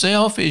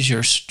himself is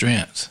your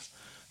strength.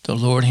 The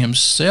Lord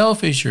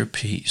himself is your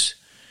peace.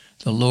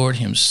 The Lord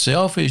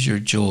himself is your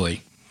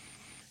joy.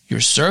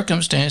 Your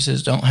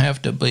circumstances don't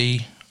have to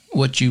be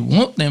what you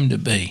want them to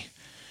be,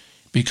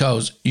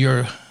 because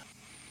your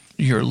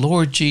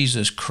Lord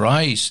Jesus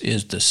Christ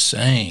is the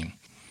same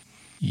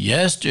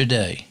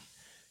yesterday,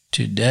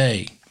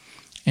 today,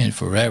 and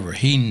forever.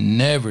 He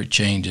never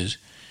changes,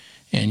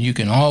 and you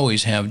can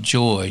always have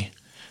joy.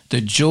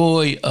 The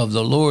joy of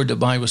the Lord, the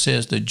Bible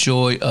says, the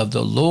joy of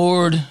the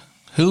Lord,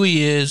 who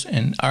he is,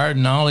 and our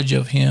knowledge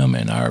of him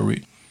and our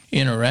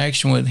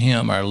interaction with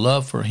him, our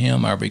love for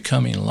him, our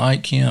becoming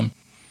like him.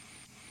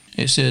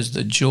 It says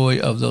the joy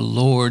of the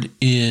Lord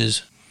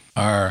is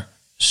our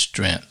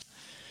strength.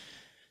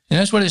 And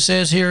that's what it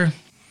says here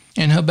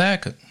in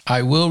Habakkuk.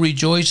 I will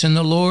rejoice in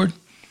the Lord.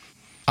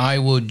 I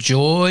will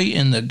joy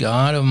in the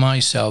God of my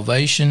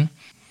salvation.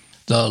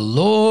 The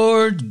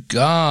Lord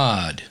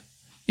God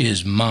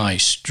is my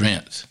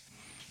strength.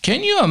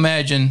 Can you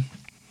imagine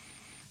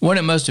what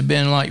it must have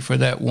been like for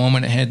that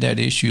woman that had that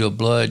issue of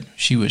blood?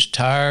 She was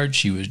tired,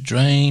 she was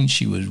drained,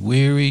 she was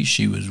weary,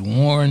 she was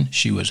worn,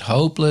 she was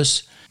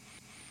hopeless.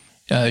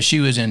 She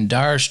was in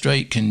dire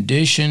strait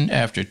condition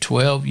after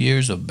 12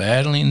 years of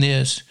battling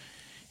this.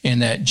 In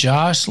that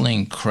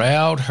jostling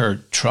crowd,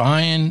 her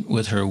trying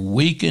with her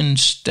weakened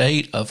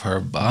state of her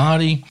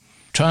body,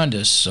 trying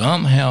to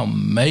somehow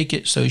make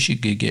it so she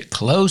could get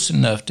close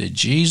enough to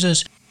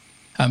Jesus.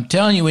 I'm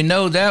telling you, we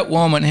know that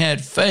woman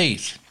had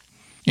faith.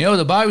 You know,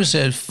 the Bible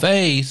says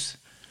faith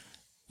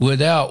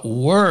without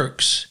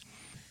works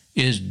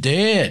is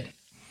dead.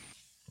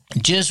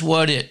 Just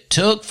what it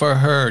took for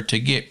her to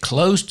get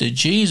close to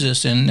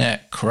Jesus in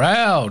that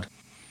crowd,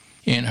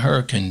 in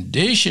her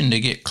condition, to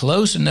get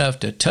close enough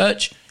to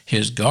touch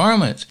his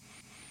garments,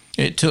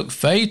 it took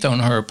faith on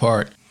her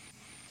part.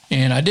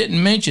 And I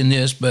didn't mention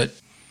this, but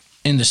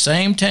in the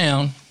same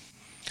town,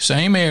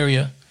 same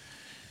area,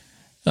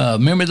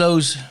 remember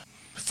those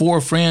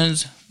 4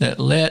 friends that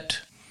let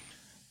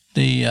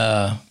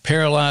the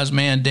paralyzed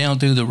man down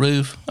through the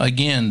roof?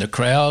 Again, the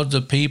crowds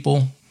of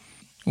people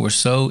were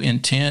so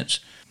intense,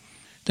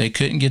 they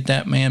couldn't get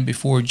that man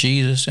before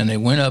Jesus, and they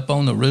went up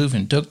on the roof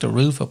and took the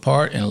roof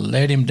apart and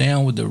let him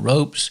down with the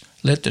ropes,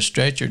 let the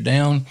stretcher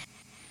down,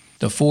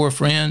 the 4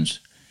 friends.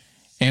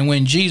 And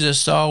when Jesus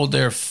saw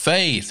their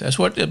faith,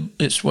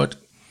 it's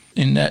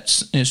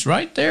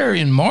right there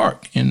in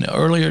Mark, in the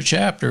earlier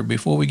chapter,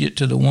 before we get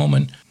to the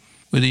woman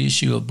with the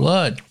issue of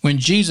blood. When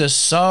Jesus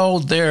saw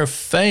their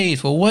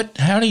faith, well,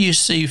 how do you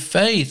see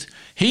faith?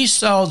 He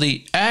saw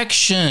the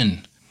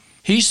action.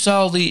 He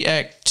saw the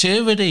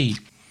activity.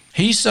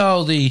 He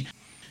saw the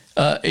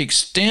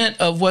extent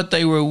of what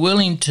they were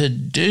willing to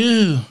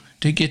do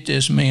to get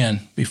this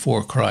man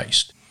before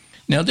Christ.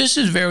 Now, this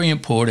is very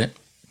important.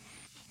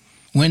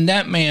 When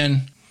that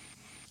man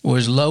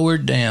was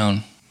lowered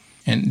down,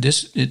 and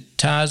it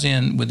ties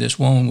in with this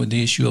woman with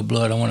the issue of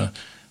blood. I want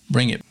to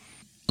bring it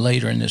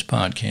later in this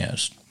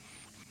podcast.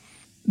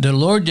 The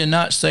Lord did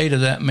not say to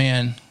that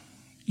man,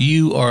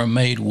 "You are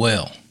made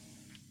well."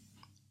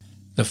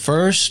 The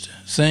first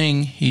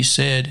thing he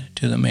said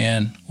to the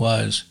man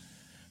was,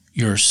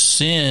 "Your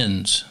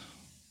sins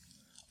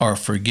are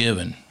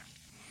forgiven."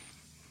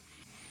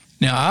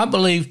 Now, I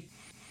believe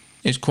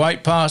it's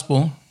quite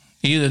possible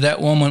either that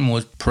woman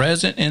was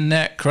present in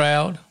that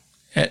crowd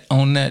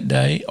on that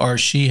day, or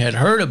she had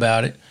heard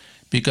about it,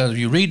 because if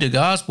you read the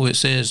gospel, it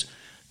says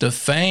the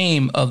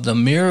fame of the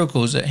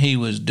miracles that he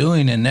was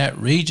doing in that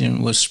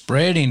region was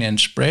spreading and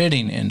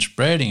spreading and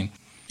spreading.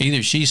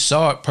 Either she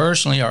saw it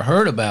personally or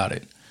heard about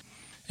it,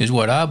 is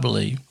what I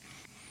believe.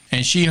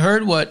 And she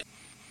heard what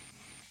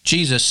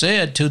Jesus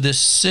said to this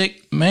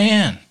sick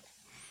man.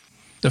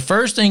 The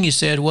first thing he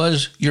said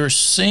was, "Your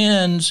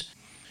sins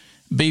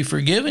be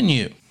forgiven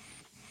you."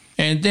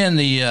 And then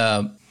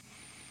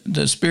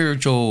the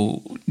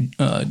spiritual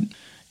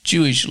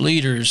Jewish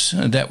leaders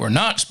that were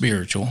not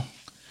spiritual,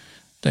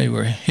 they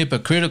were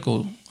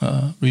hypocritical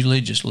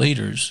religious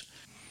leaders,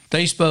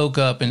 they spoke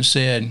up and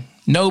said,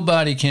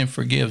 "Nobody can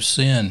forgive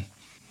sin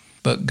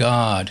but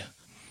God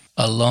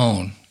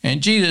alone."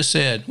 And Jesus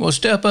said, "Well,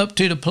 step up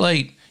to the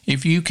plate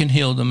if you can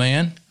heal the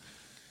man."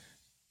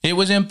 It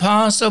was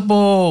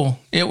impossible.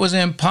 It was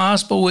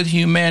impossible with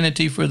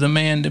humanity for the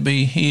man to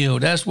be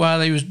healed. That's why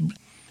they was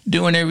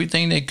doing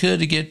everything they could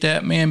to get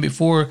that man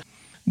before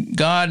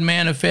God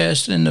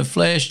manifest in the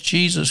flesh,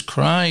 Jesus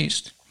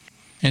Christ.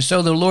 And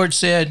so the Lord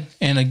said,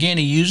 and again,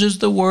 he uses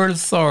the word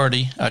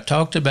authority. I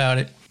talked about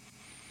it.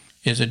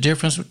 There's a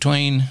difference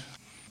between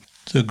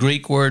the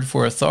Greek word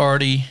for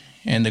authority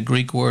and the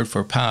Greek word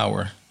for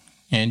power.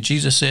 And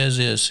Jesus says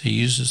this, he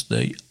uses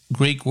the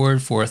Greek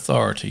word for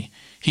authority.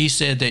 He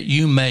said that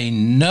you may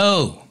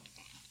know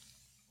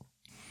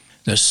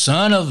the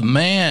Son of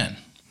Man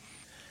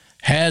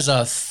has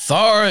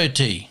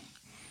authority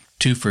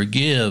to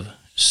forgive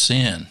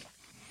sin.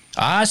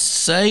 I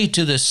say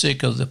to the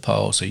sick of the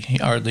palsy,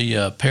 or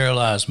the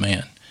paralyzed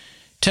man,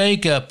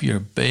 take up your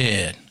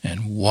bed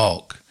and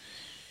walk.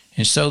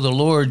 And so the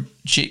Lord,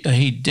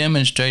 he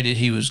demonstrated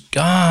he was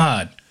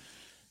God,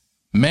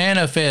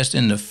 manifest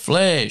in the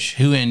flesh,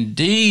 who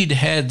indeed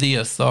had the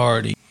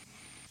authority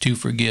to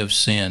forgive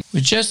sin.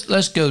 But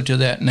let's go to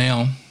that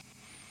now.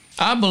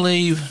 I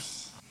believe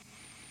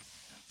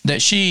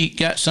that she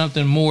got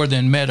something more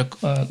than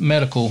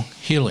medical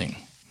healing.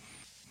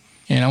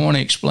 And I want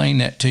to explain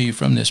that to you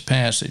from this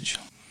passage.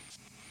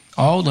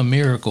 All the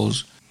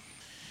miracles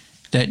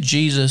that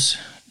Jesus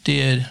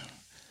did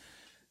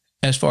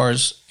as far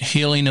as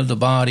healing of the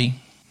body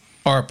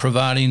or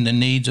providing the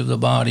needs of the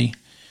body,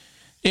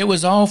 it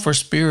was all for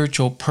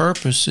spiritual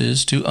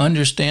purposes to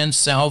understand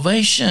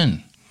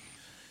salvation.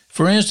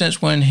 For instance,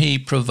 when he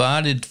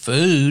provided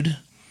food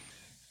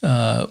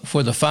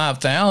for the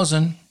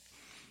 5,000,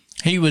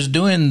 he was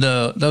doing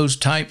those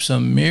types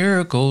of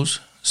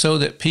miracles so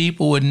that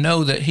people would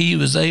know that he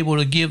was able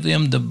to give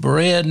them the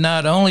bread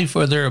not only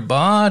for their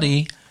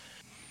body,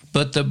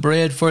 but the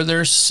bread for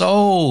their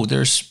soul,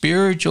 their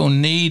spiritual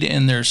need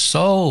in their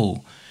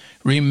soul.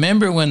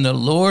 Remember when the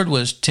Lord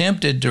was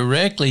tempted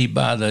directly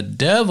by the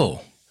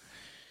devil,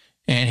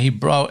 and he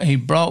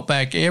brought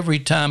back every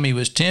time he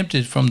was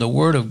tempted from the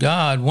Word of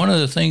God. One of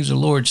the things the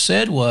Lord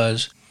said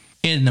was,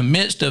 in the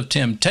midst of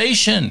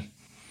temptation,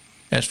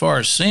 as far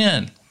as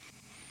sin,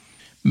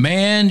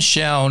 man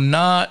shall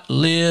not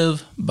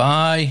live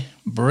by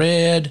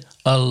bread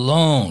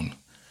alone,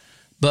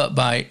 but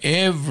by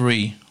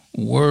every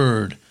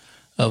word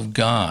of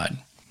God.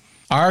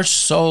 Our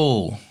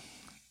soul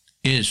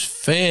is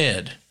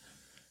fed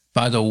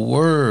by the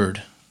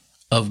Word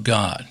of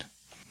God.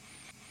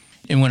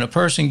 And when a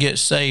person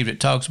gets saved, it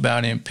talks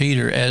about in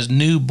Peter, as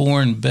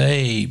newborn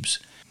babes,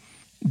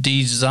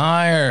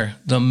 desire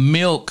the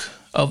milk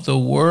of the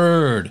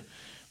Word.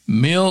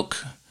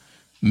 Milk,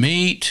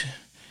 meat,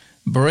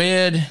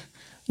 bread,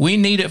 we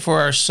need it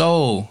for our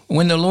soul.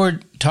 When the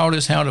Lord taught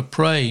us how to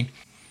pray,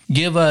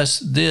 give us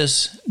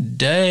this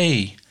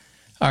day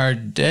our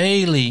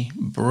daily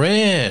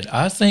bread.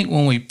 I think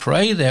when we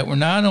pray that, we're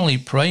not only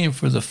praying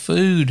for the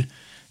food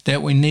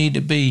that we need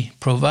to be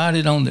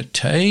provided on the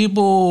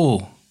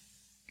table.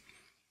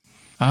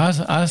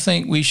 I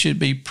think we should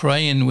be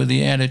praying with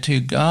the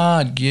attitude,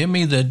 God, give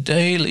me the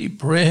daily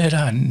bread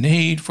I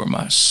need for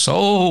my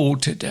soul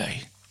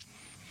today.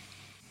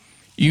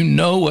 You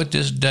know what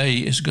this day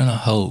is going to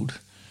hold.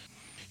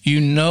 You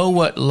know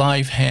what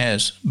life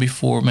has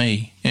before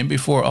me and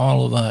before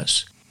all of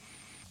us.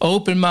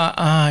 Open my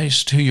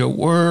eyes to your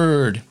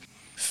word.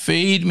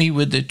 Feed me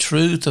with the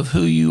truth of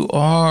who you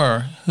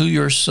are, who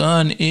your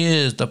Son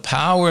is, the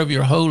power of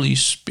your Holy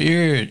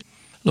Spirit.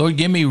 Lord,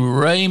 give me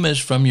rhemas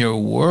from your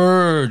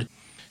word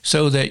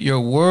so that your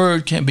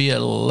word can be a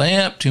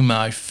lamp to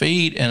my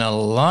feet and a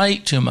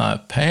light to my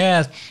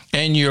path,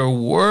 and your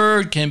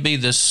word can be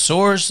the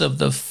source of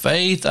the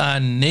faith I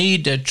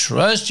need to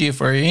trust you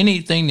for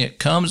anything that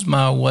comes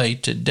my way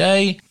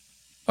today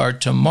or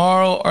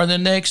tomorrow or the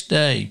next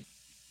day.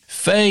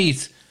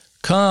 Faith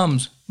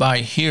comes by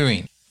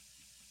hearing,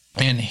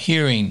 and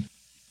hearing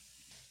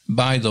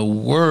by the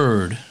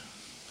word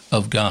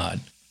of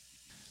God,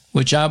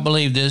 which I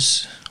believe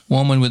this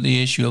woman with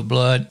the issue of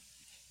blood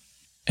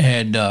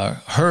had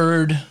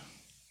heard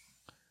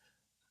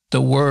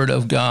the word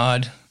of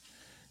God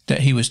that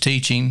he was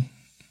teaching,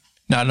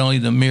 not only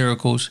the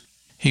miracles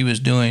he was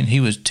doing, he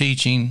was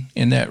teaching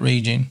in that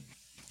region,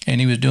 and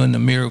he was doing the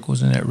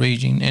miracles in that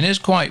region. And it's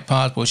quite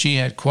possible she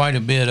had quite a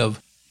bit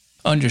of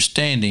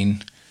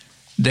understanding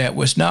that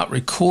was not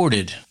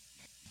recorded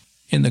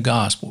in the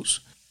Gospels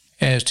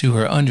as to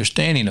her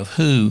understanding of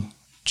who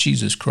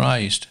Jesus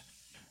Christ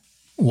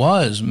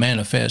was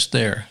manifest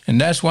there. And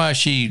that's why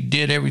she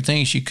did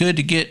everything she could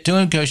to get to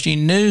him, because she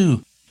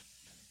knew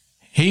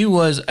he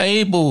was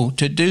able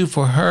to do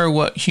for her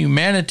what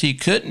humanity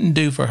couldn't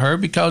do for her,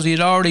 because he had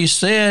already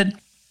said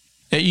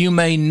that you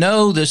may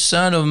know the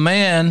Son of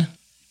Man,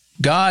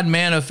 God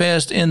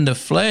manifest in the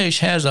flesh,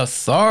 has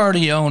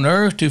authority on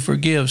earth to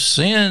forgive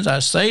sins. I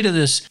say to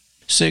this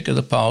sick of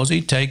the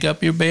palsy, take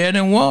up your bed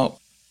and walk.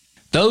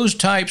 Those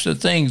types of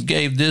things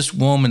gave this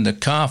woman the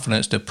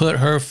confidence to put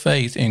her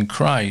faith in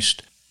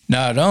Christ,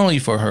 not only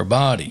for her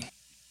body,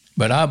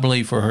 but I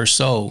believe for her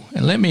soul.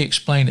 And let me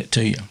explain it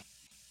to you.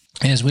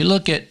 As we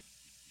look at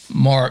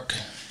Mark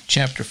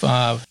chapter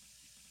 5,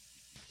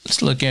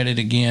 let's look at it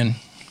again.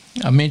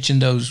 I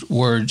mentioned those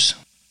words.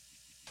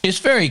 It's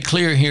very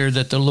clear here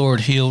that the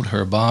Lord healed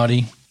her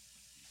body.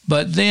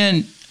 But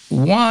then,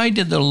 why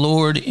did the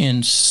Lord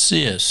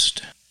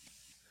insist?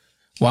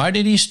 Why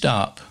did he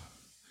stop?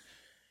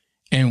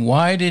 And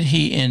why did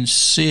he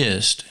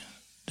insist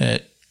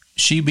that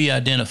she be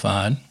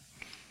identified?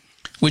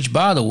 Which,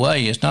 by the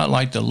way, it's not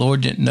like the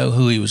Lord didn't know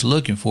who he was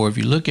looking for. If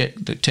you look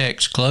at the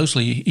text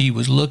closely, he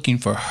was looking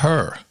for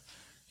her.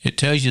 It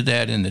tells you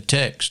that in the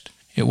text.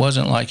 It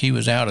wasn't like he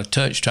was out of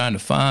touch trying to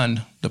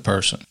find the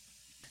person.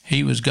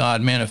 He was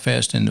God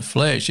manifest in the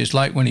flesh. It's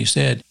like when he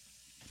said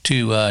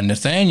to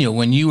Nathanael,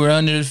 when you were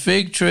under the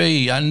fig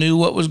tree, I knew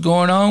what was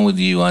going on with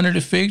you under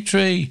the fig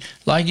tree.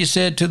 Like you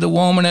said to the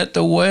woman at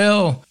the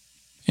well.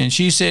 And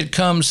she said,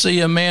 come see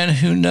a man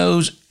who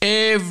knows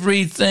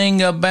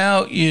everything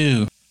about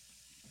you.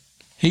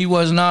 He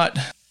was not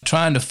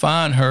trying to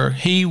find her.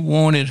 He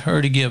wanted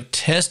her to give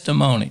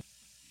testimony.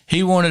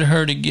 He wanted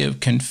her to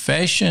give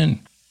confession.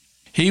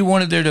 He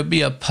wanted there to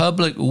be a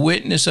public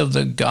witness of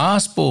the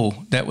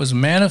gospel that was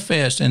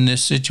manifest in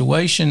this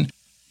situation.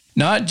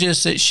 Not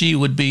just that she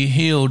would be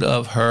healed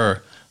of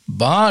her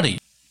body,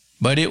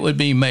 but it would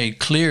be made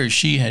clear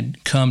she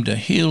had come to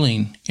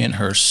healing in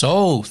her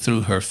soul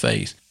through her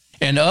faith.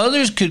 And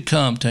others could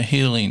come to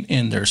healing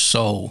in their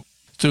soul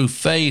through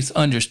faith,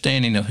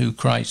 understanding of who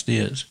Christ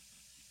is.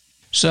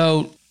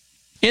 So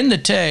in the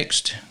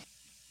text,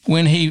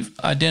 when he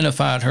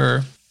identified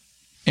her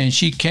and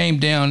she came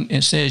down,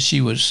 it says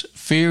she was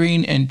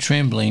fearing and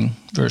trembling,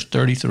 verse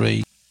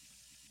 33,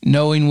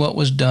 knowing what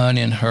was done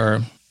in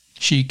her,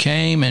 she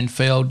came and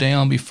fell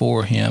down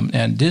before him.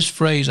 And this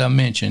phrase I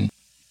mentioned,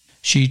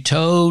 she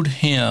told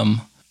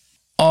him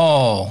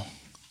all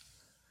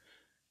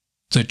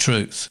the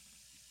truth.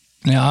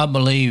 Now, I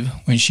believe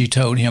when she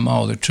told him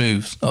all the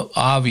truth,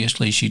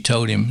 obviously she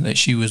told him that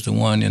she was the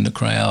one in the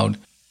crowd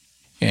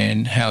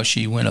and how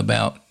she went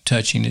about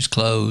touching his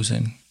clothes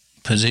and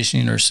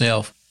positioning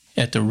herself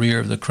at the rear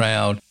of the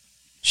crowd.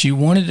 She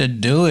wanted to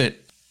do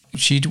it.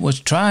 She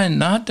was trying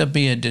not to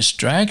be a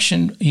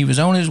distraction. He was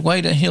on his way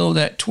to heal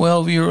that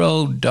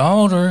 12-year-old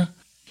daughter.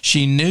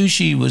 She knew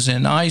she was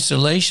in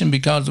isolation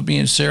because of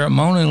being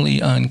ceremonially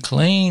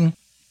unclean.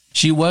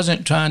 She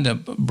wasn't trying to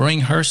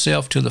bring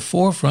herself to the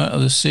forefront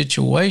of the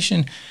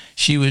situation.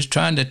 She was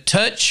trying to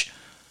touch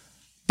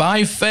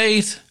by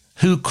faith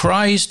who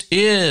Christ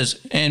is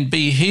and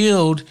be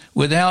healed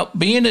without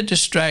being a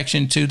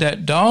distraction to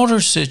that daughter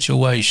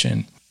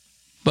situation.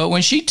 But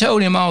when she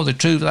told him all the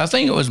truth, I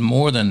think it was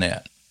more than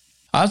that.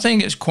 I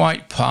think it's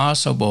quite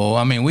possible.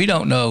 I mean, we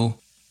don't know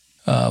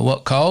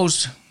what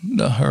caused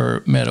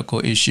her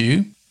medical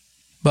issue.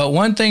 But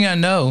one thing I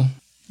know,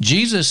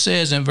 Jesus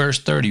says in verse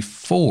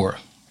 34,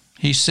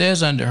 he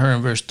says unto her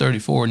in verse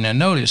 34, now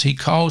notice, he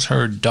calls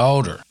her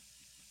daughter.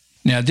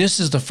 Now, this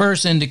is the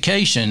first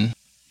indication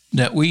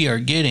that we are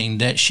getting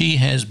that she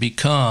has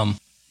become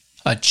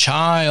a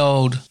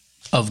child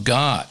of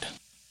God.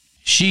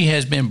 She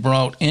has been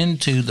brought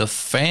into the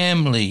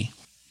family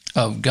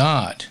of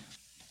God.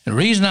 The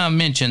reason I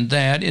mentioned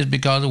that is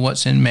because of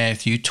what's in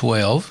Matthew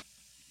 12.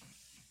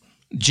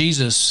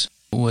 Jesus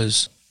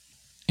was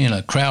in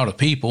a crowd of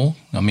people.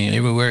 I mean,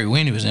 everywhere he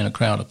went, he was in a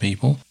crowd of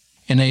people.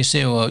 And they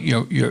said, well,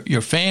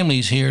 your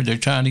family's here. They're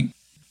trying to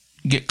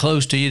get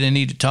close to you. They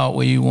need to talk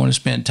with you, want to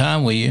spend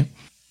time with you.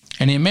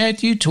 And in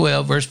Matthew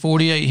 12, verse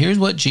 48, here's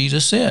what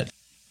Jesus said.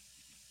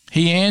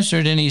 He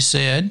answered and he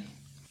said,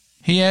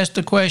 he asked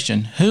the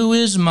question, who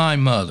is my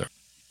mother?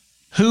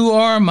 Who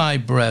are my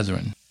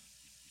brethren?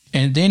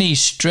 And then he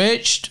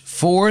stretched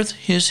forth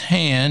his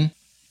hand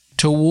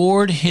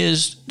toward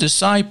his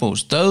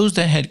disciples, those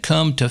that had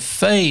come to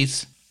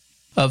faith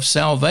of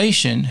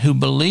salvation, who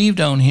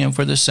believed on him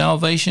for the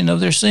salvation of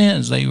their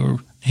sins. They were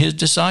his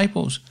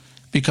disciples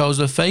because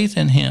of faith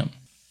in him.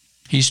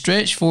 He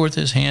stretched forth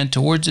his hand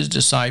towards his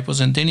disciples,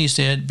 and then he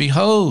said,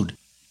 behold,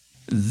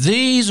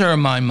 these are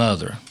my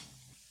mother,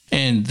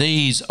 and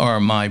these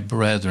are my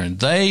brethren.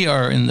 They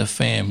are in the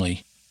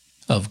family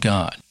of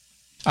God.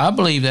 I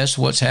believe that's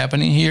what's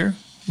happening here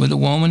with the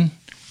woman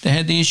that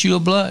had the issue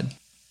of blood.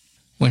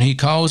 When he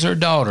calls her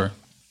daughter,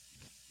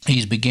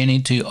 he's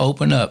beginning to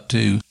open up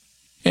to.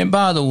 And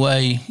by the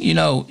way, you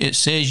know, it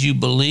says you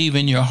believe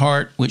in your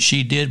heart, which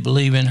she did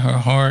believe in her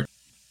heart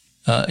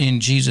in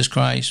Jesus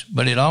Christ.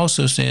 But it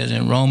also says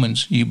in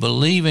Romans, you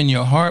believe in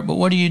your heart, but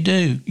what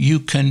do? You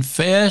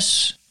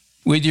confess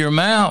with your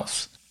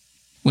mouth.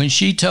 When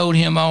she told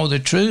him all the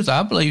truth,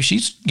 I believe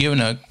she's given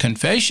a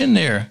confession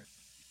there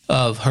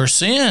of her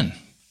sin.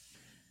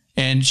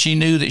 And she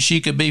knew that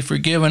she could be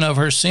forgiven of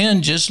her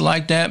sin, just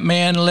like that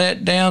man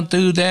let down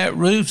through that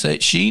roof,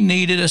 that she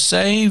needed a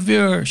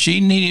Savior. She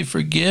needed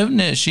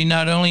forgiveness. She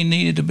not only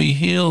needed to be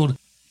healed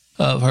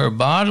of her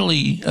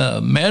bodily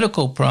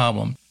medical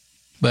problem,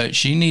 but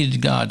she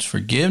needed God's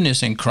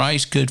forgiveness, and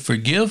Christ could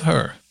forgive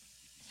her.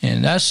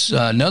 And that's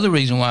another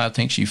reason why I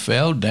think she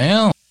fell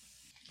down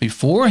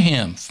before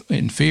him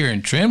in fear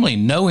and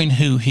trembling, knowing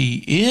who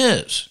he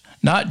is,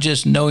 not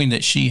just knowing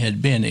that she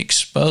had been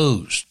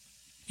exposed.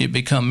 It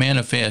become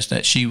manifest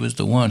that she was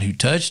the one who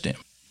touched him.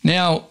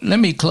 Now, let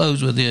me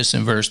close with this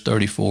in verse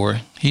 34.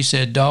 He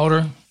said,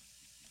 daughter,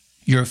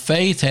 your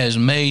faith has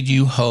made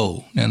you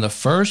whole. Now, the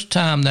first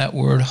time that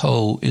word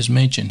whole is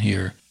mentioned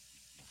here,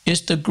 it's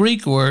the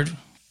Greek word,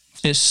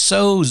 it's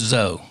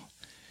sozo.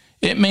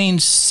 It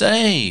means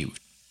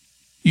saved.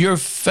 Your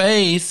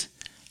faith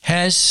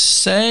has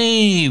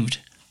saved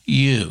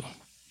you.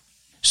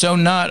 So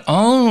not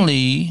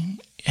only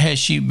has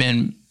she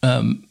been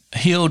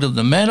healed of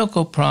the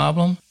medical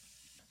problem,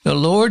 the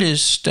Lord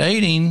is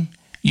stating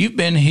you've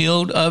been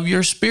healed of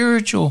your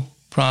spiritual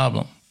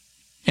problem.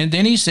 And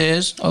then he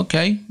says,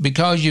 okay,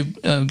 because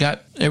you've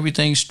got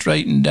everything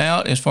straightened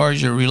out as far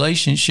as your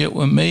relationship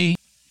with me,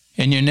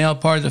 and you're now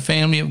part of the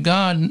family of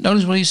God,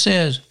 notice what he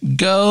says,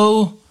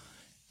 go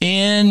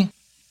in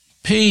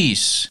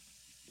peace.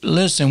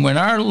 Listen, when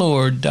our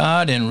Lord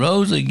died and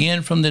rose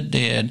again from the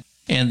dead,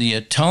 and the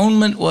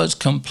atonement was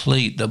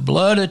complete, the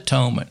blood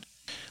atonement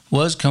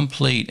was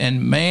complete,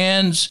 and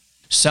man's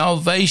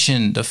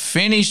salvation, the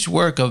finished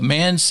work of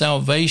man's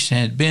salvation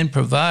had been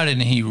provided,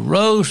 and he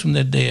rose from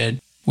the dead.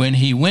 When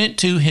he went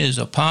to his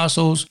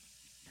apostles,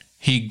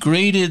 he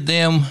greeted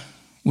them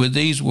with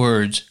these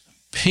words,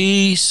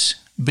 peace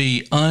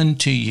be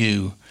unto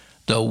you.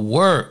 The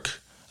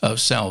work of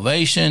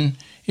salvation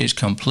is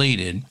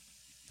completed.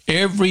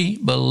 Every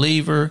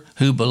believer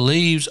who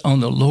believes on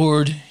the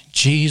Lord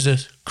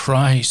Jesus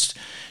Christ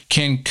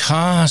can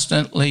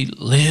constantly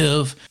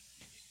live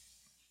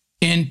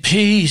in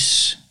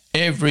peace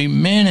every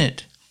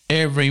minute,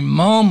 every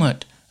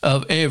moment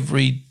of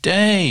every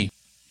day.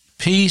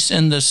 Peace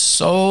in the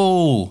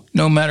soul,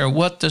 no matter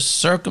what the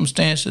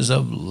circumstances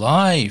of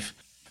life.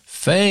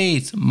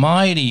 Faith,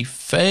 mighty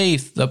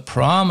faith, the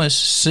promise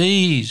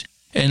sees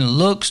and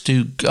looks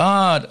to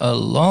God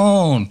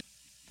alone,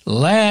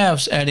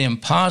 laughs at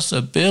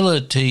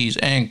impossibilities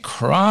and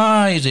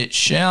cries, it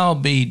shall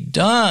be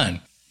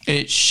done.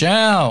 It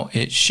shall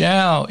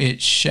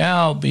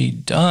be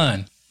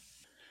done.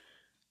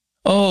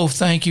 Oh,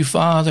 thank you,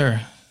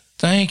 Father.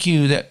 Thank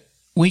you that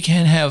we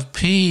can have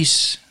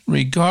peace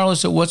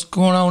regardless of what's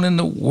going on in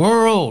the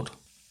world,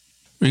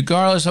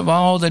 regardless of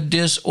all the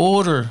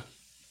disorder,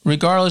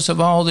 regardless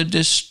of all the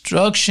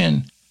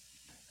destruction,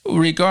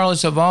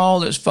 regardless of all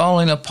that's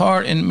falling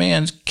apart in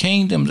man's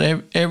kingdoms.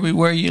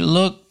 Everywhere you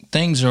look,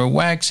 things are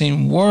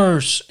waxing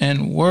worse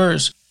and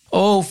worse.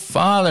 Oh,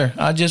 Father,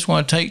 I just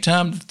want to take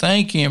time to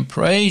thank you and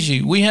praise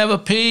you. We have a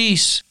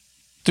peace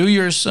through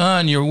your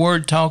Son. Your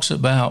word talks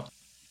about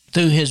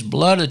through his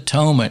blood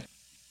atonement.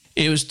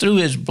 It was through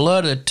his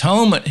blood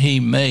atonement he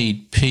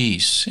made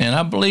peace. And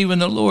I believe when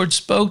the Lord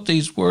spoke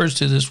these words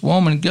to this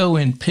woman, go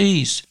in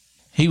peace,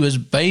 he was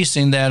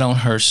basing that on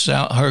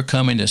her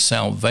coming to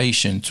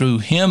salvation through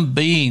him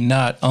being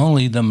not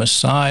only the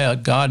Messiah,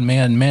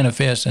 God-man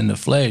manifest in the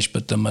flesh,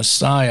 but the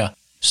Messiah,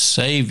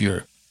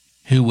 Savior,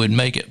 who would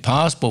make it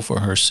possible for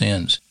her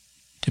sins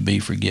to be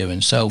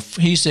forgiven. So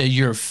he said,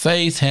 your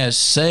faith has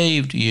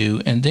saved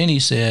you. And then he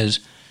says,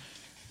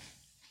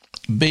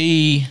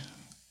 be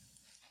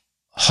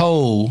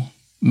whole,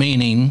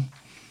 meaning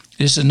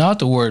this is not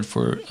the word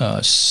for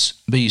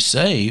be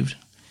saved.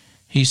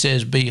 He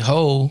says be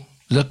whole,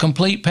 the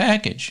complete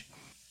package.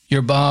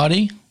 Your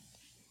body,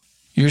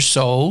 your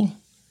soul,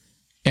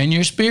 and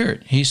your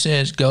spirit. He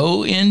says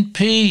go in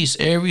peace.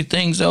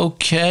 Everything's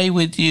okay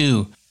with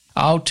you.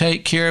 I'll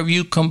take care of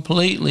you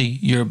completely.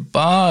 Your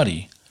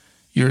body,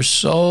 your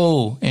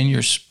soul, and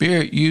your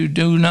spirit. You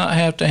do not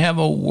have to have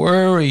a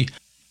worry.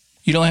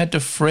 You don't have to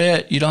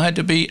fret. You don't have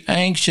to be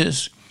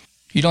anxious.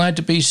 You don't have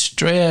to be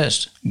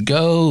stressed.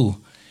 Go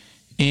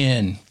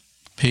in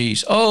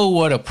peace. Oh,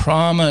 what a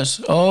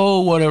promise.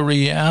 Oh, what a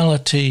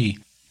reality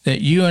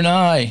that you and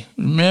I,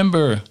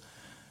 remember,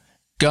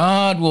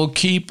 God will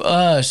keep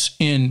us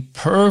in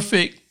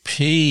perfect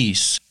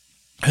peace,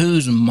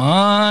 whose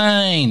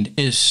mind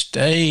is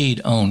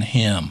stayed on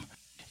him,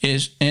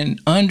 is in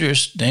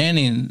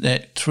understanding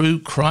that through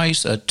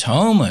Christ's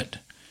atonement,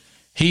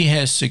 he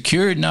has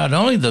secured not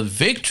only the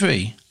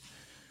victory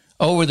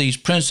over these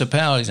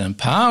principalities and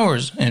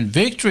powers and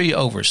victory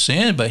over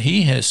sin, but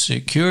he has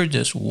secured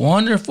this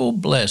wonderful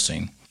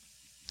blessing,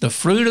 the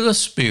fruit of the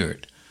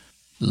Spirit,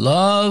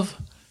 love,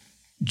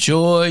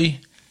 joy,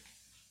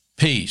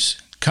 peace,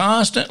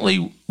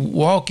 constantly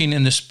walking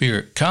in the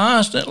Spirit,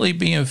 constantly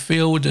being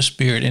filled with the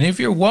Spirit. And if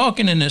you're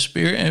walking in the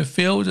Spirit and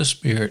filled with the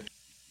Spirit,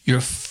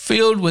 you're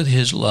filled with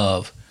his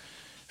love,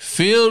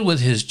 filled with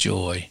his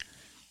joy,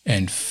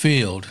 and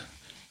filled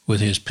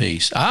with his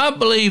peace. I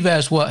believe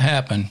that's what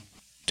happened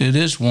to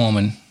this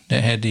woman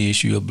that had the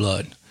issue of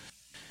blood.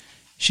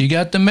 She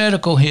got the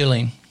medical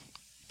healing,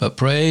 but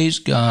praise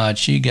God,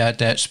 she got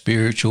that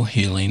spiritual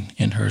healing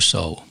in her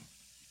soul.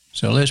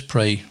 So let's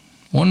pray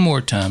one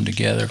more time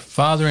together.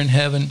 Father in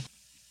heaven,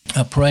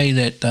 I pray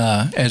that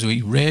as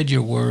we read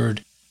your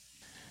word,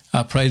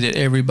 I pray that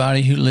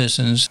everybody who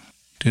listens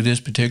to this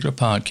particular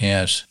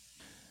podcast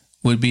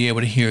would be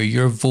able to hear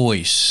your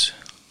voice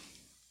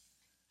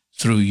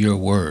through your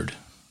word.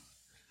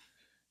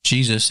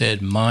 Jesus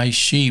said, my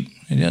sheep.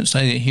 He doesn't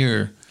say they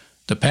hear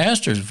the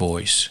pastor's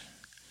voice.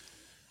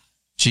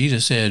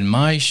 Jesus said,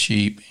 my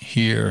sheep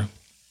hear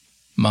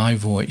my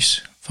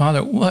voice.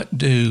 Father, what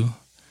do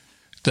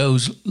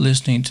those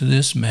listening to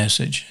this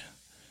message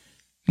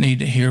need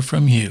to hear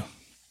from you,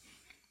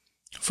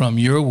 from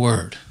your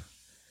word,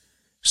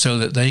 so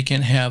that they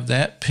can have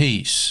that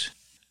peace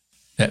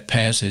that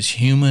passes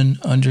human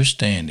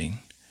understanding,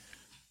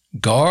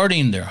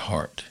 guarding their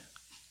heart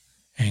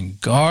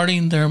and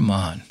guarding their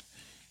mind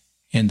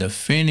in the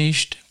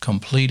finished,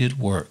 completed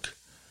work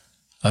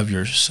of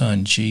your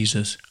Son,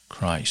 Jesus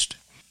Christ.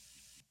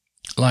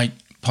 Like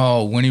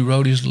Paul, when he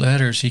wrote his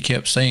letters, he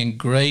kept saying,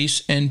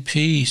 grace and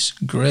peace,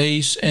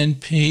 grace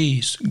and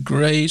peace,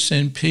 grace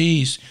and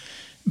peace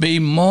be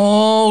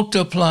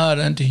multiplied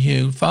unto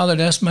you. Father,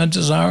 that's my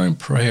desire and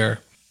prayer.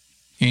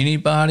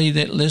 Anybody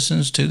that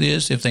listens to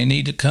this, if they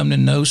need to come to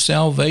know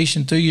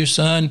salvation through your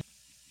Son,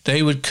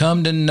 they would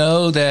come to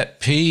know that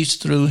peace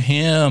through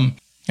him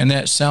and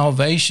that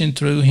salvation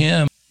through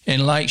him.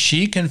 And like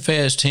she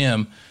confessed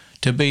him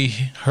to be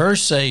her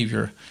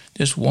Savior,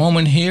 this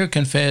woman here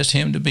confessed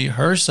him to be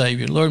her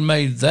Savior. Lord,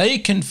 may they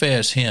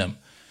confess him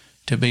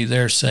to be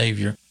their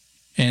Savior.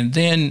 And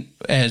then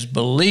as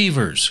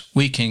believers,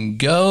 we can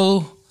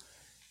go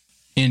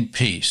in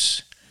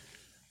peace,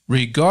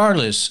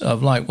 regardless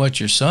of like what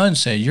your son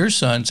said. Your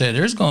son said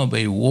there's going to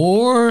be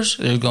wars.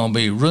 There's going to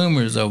be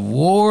rumors of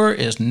war.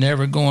 It's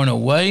never going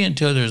away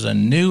until there's a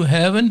new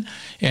heaven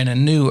and a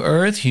new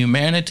earth.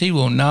 Humanity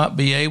will not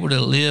be able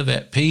to live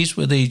at peace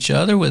with each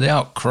other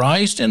without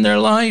Christ in their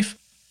life.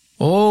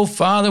 Oh,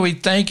 Father, we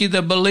thank you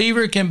the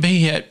believer can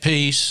be at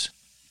peace.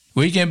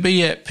 We can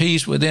be at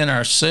peace within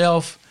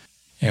ourselves,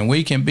 and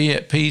we can be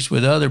at peace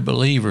with other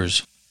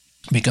believers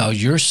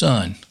because your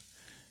Son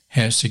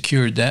has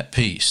secured that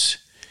peace.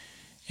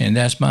 And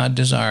that's my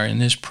desire in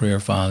this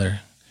prayer, Father.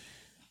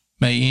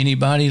 May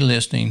anybody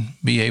listening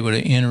be able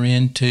to enter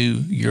into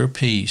your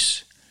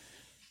peace,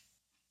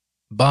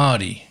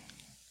 body,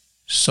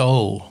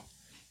 soul,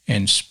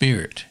 and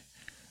spirit,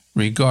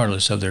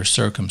 regardless of their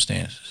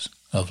circumstances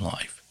of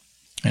life.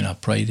 And I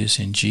pray this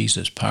in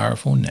Jesus'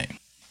 powerful name.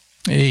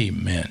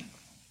 Amen.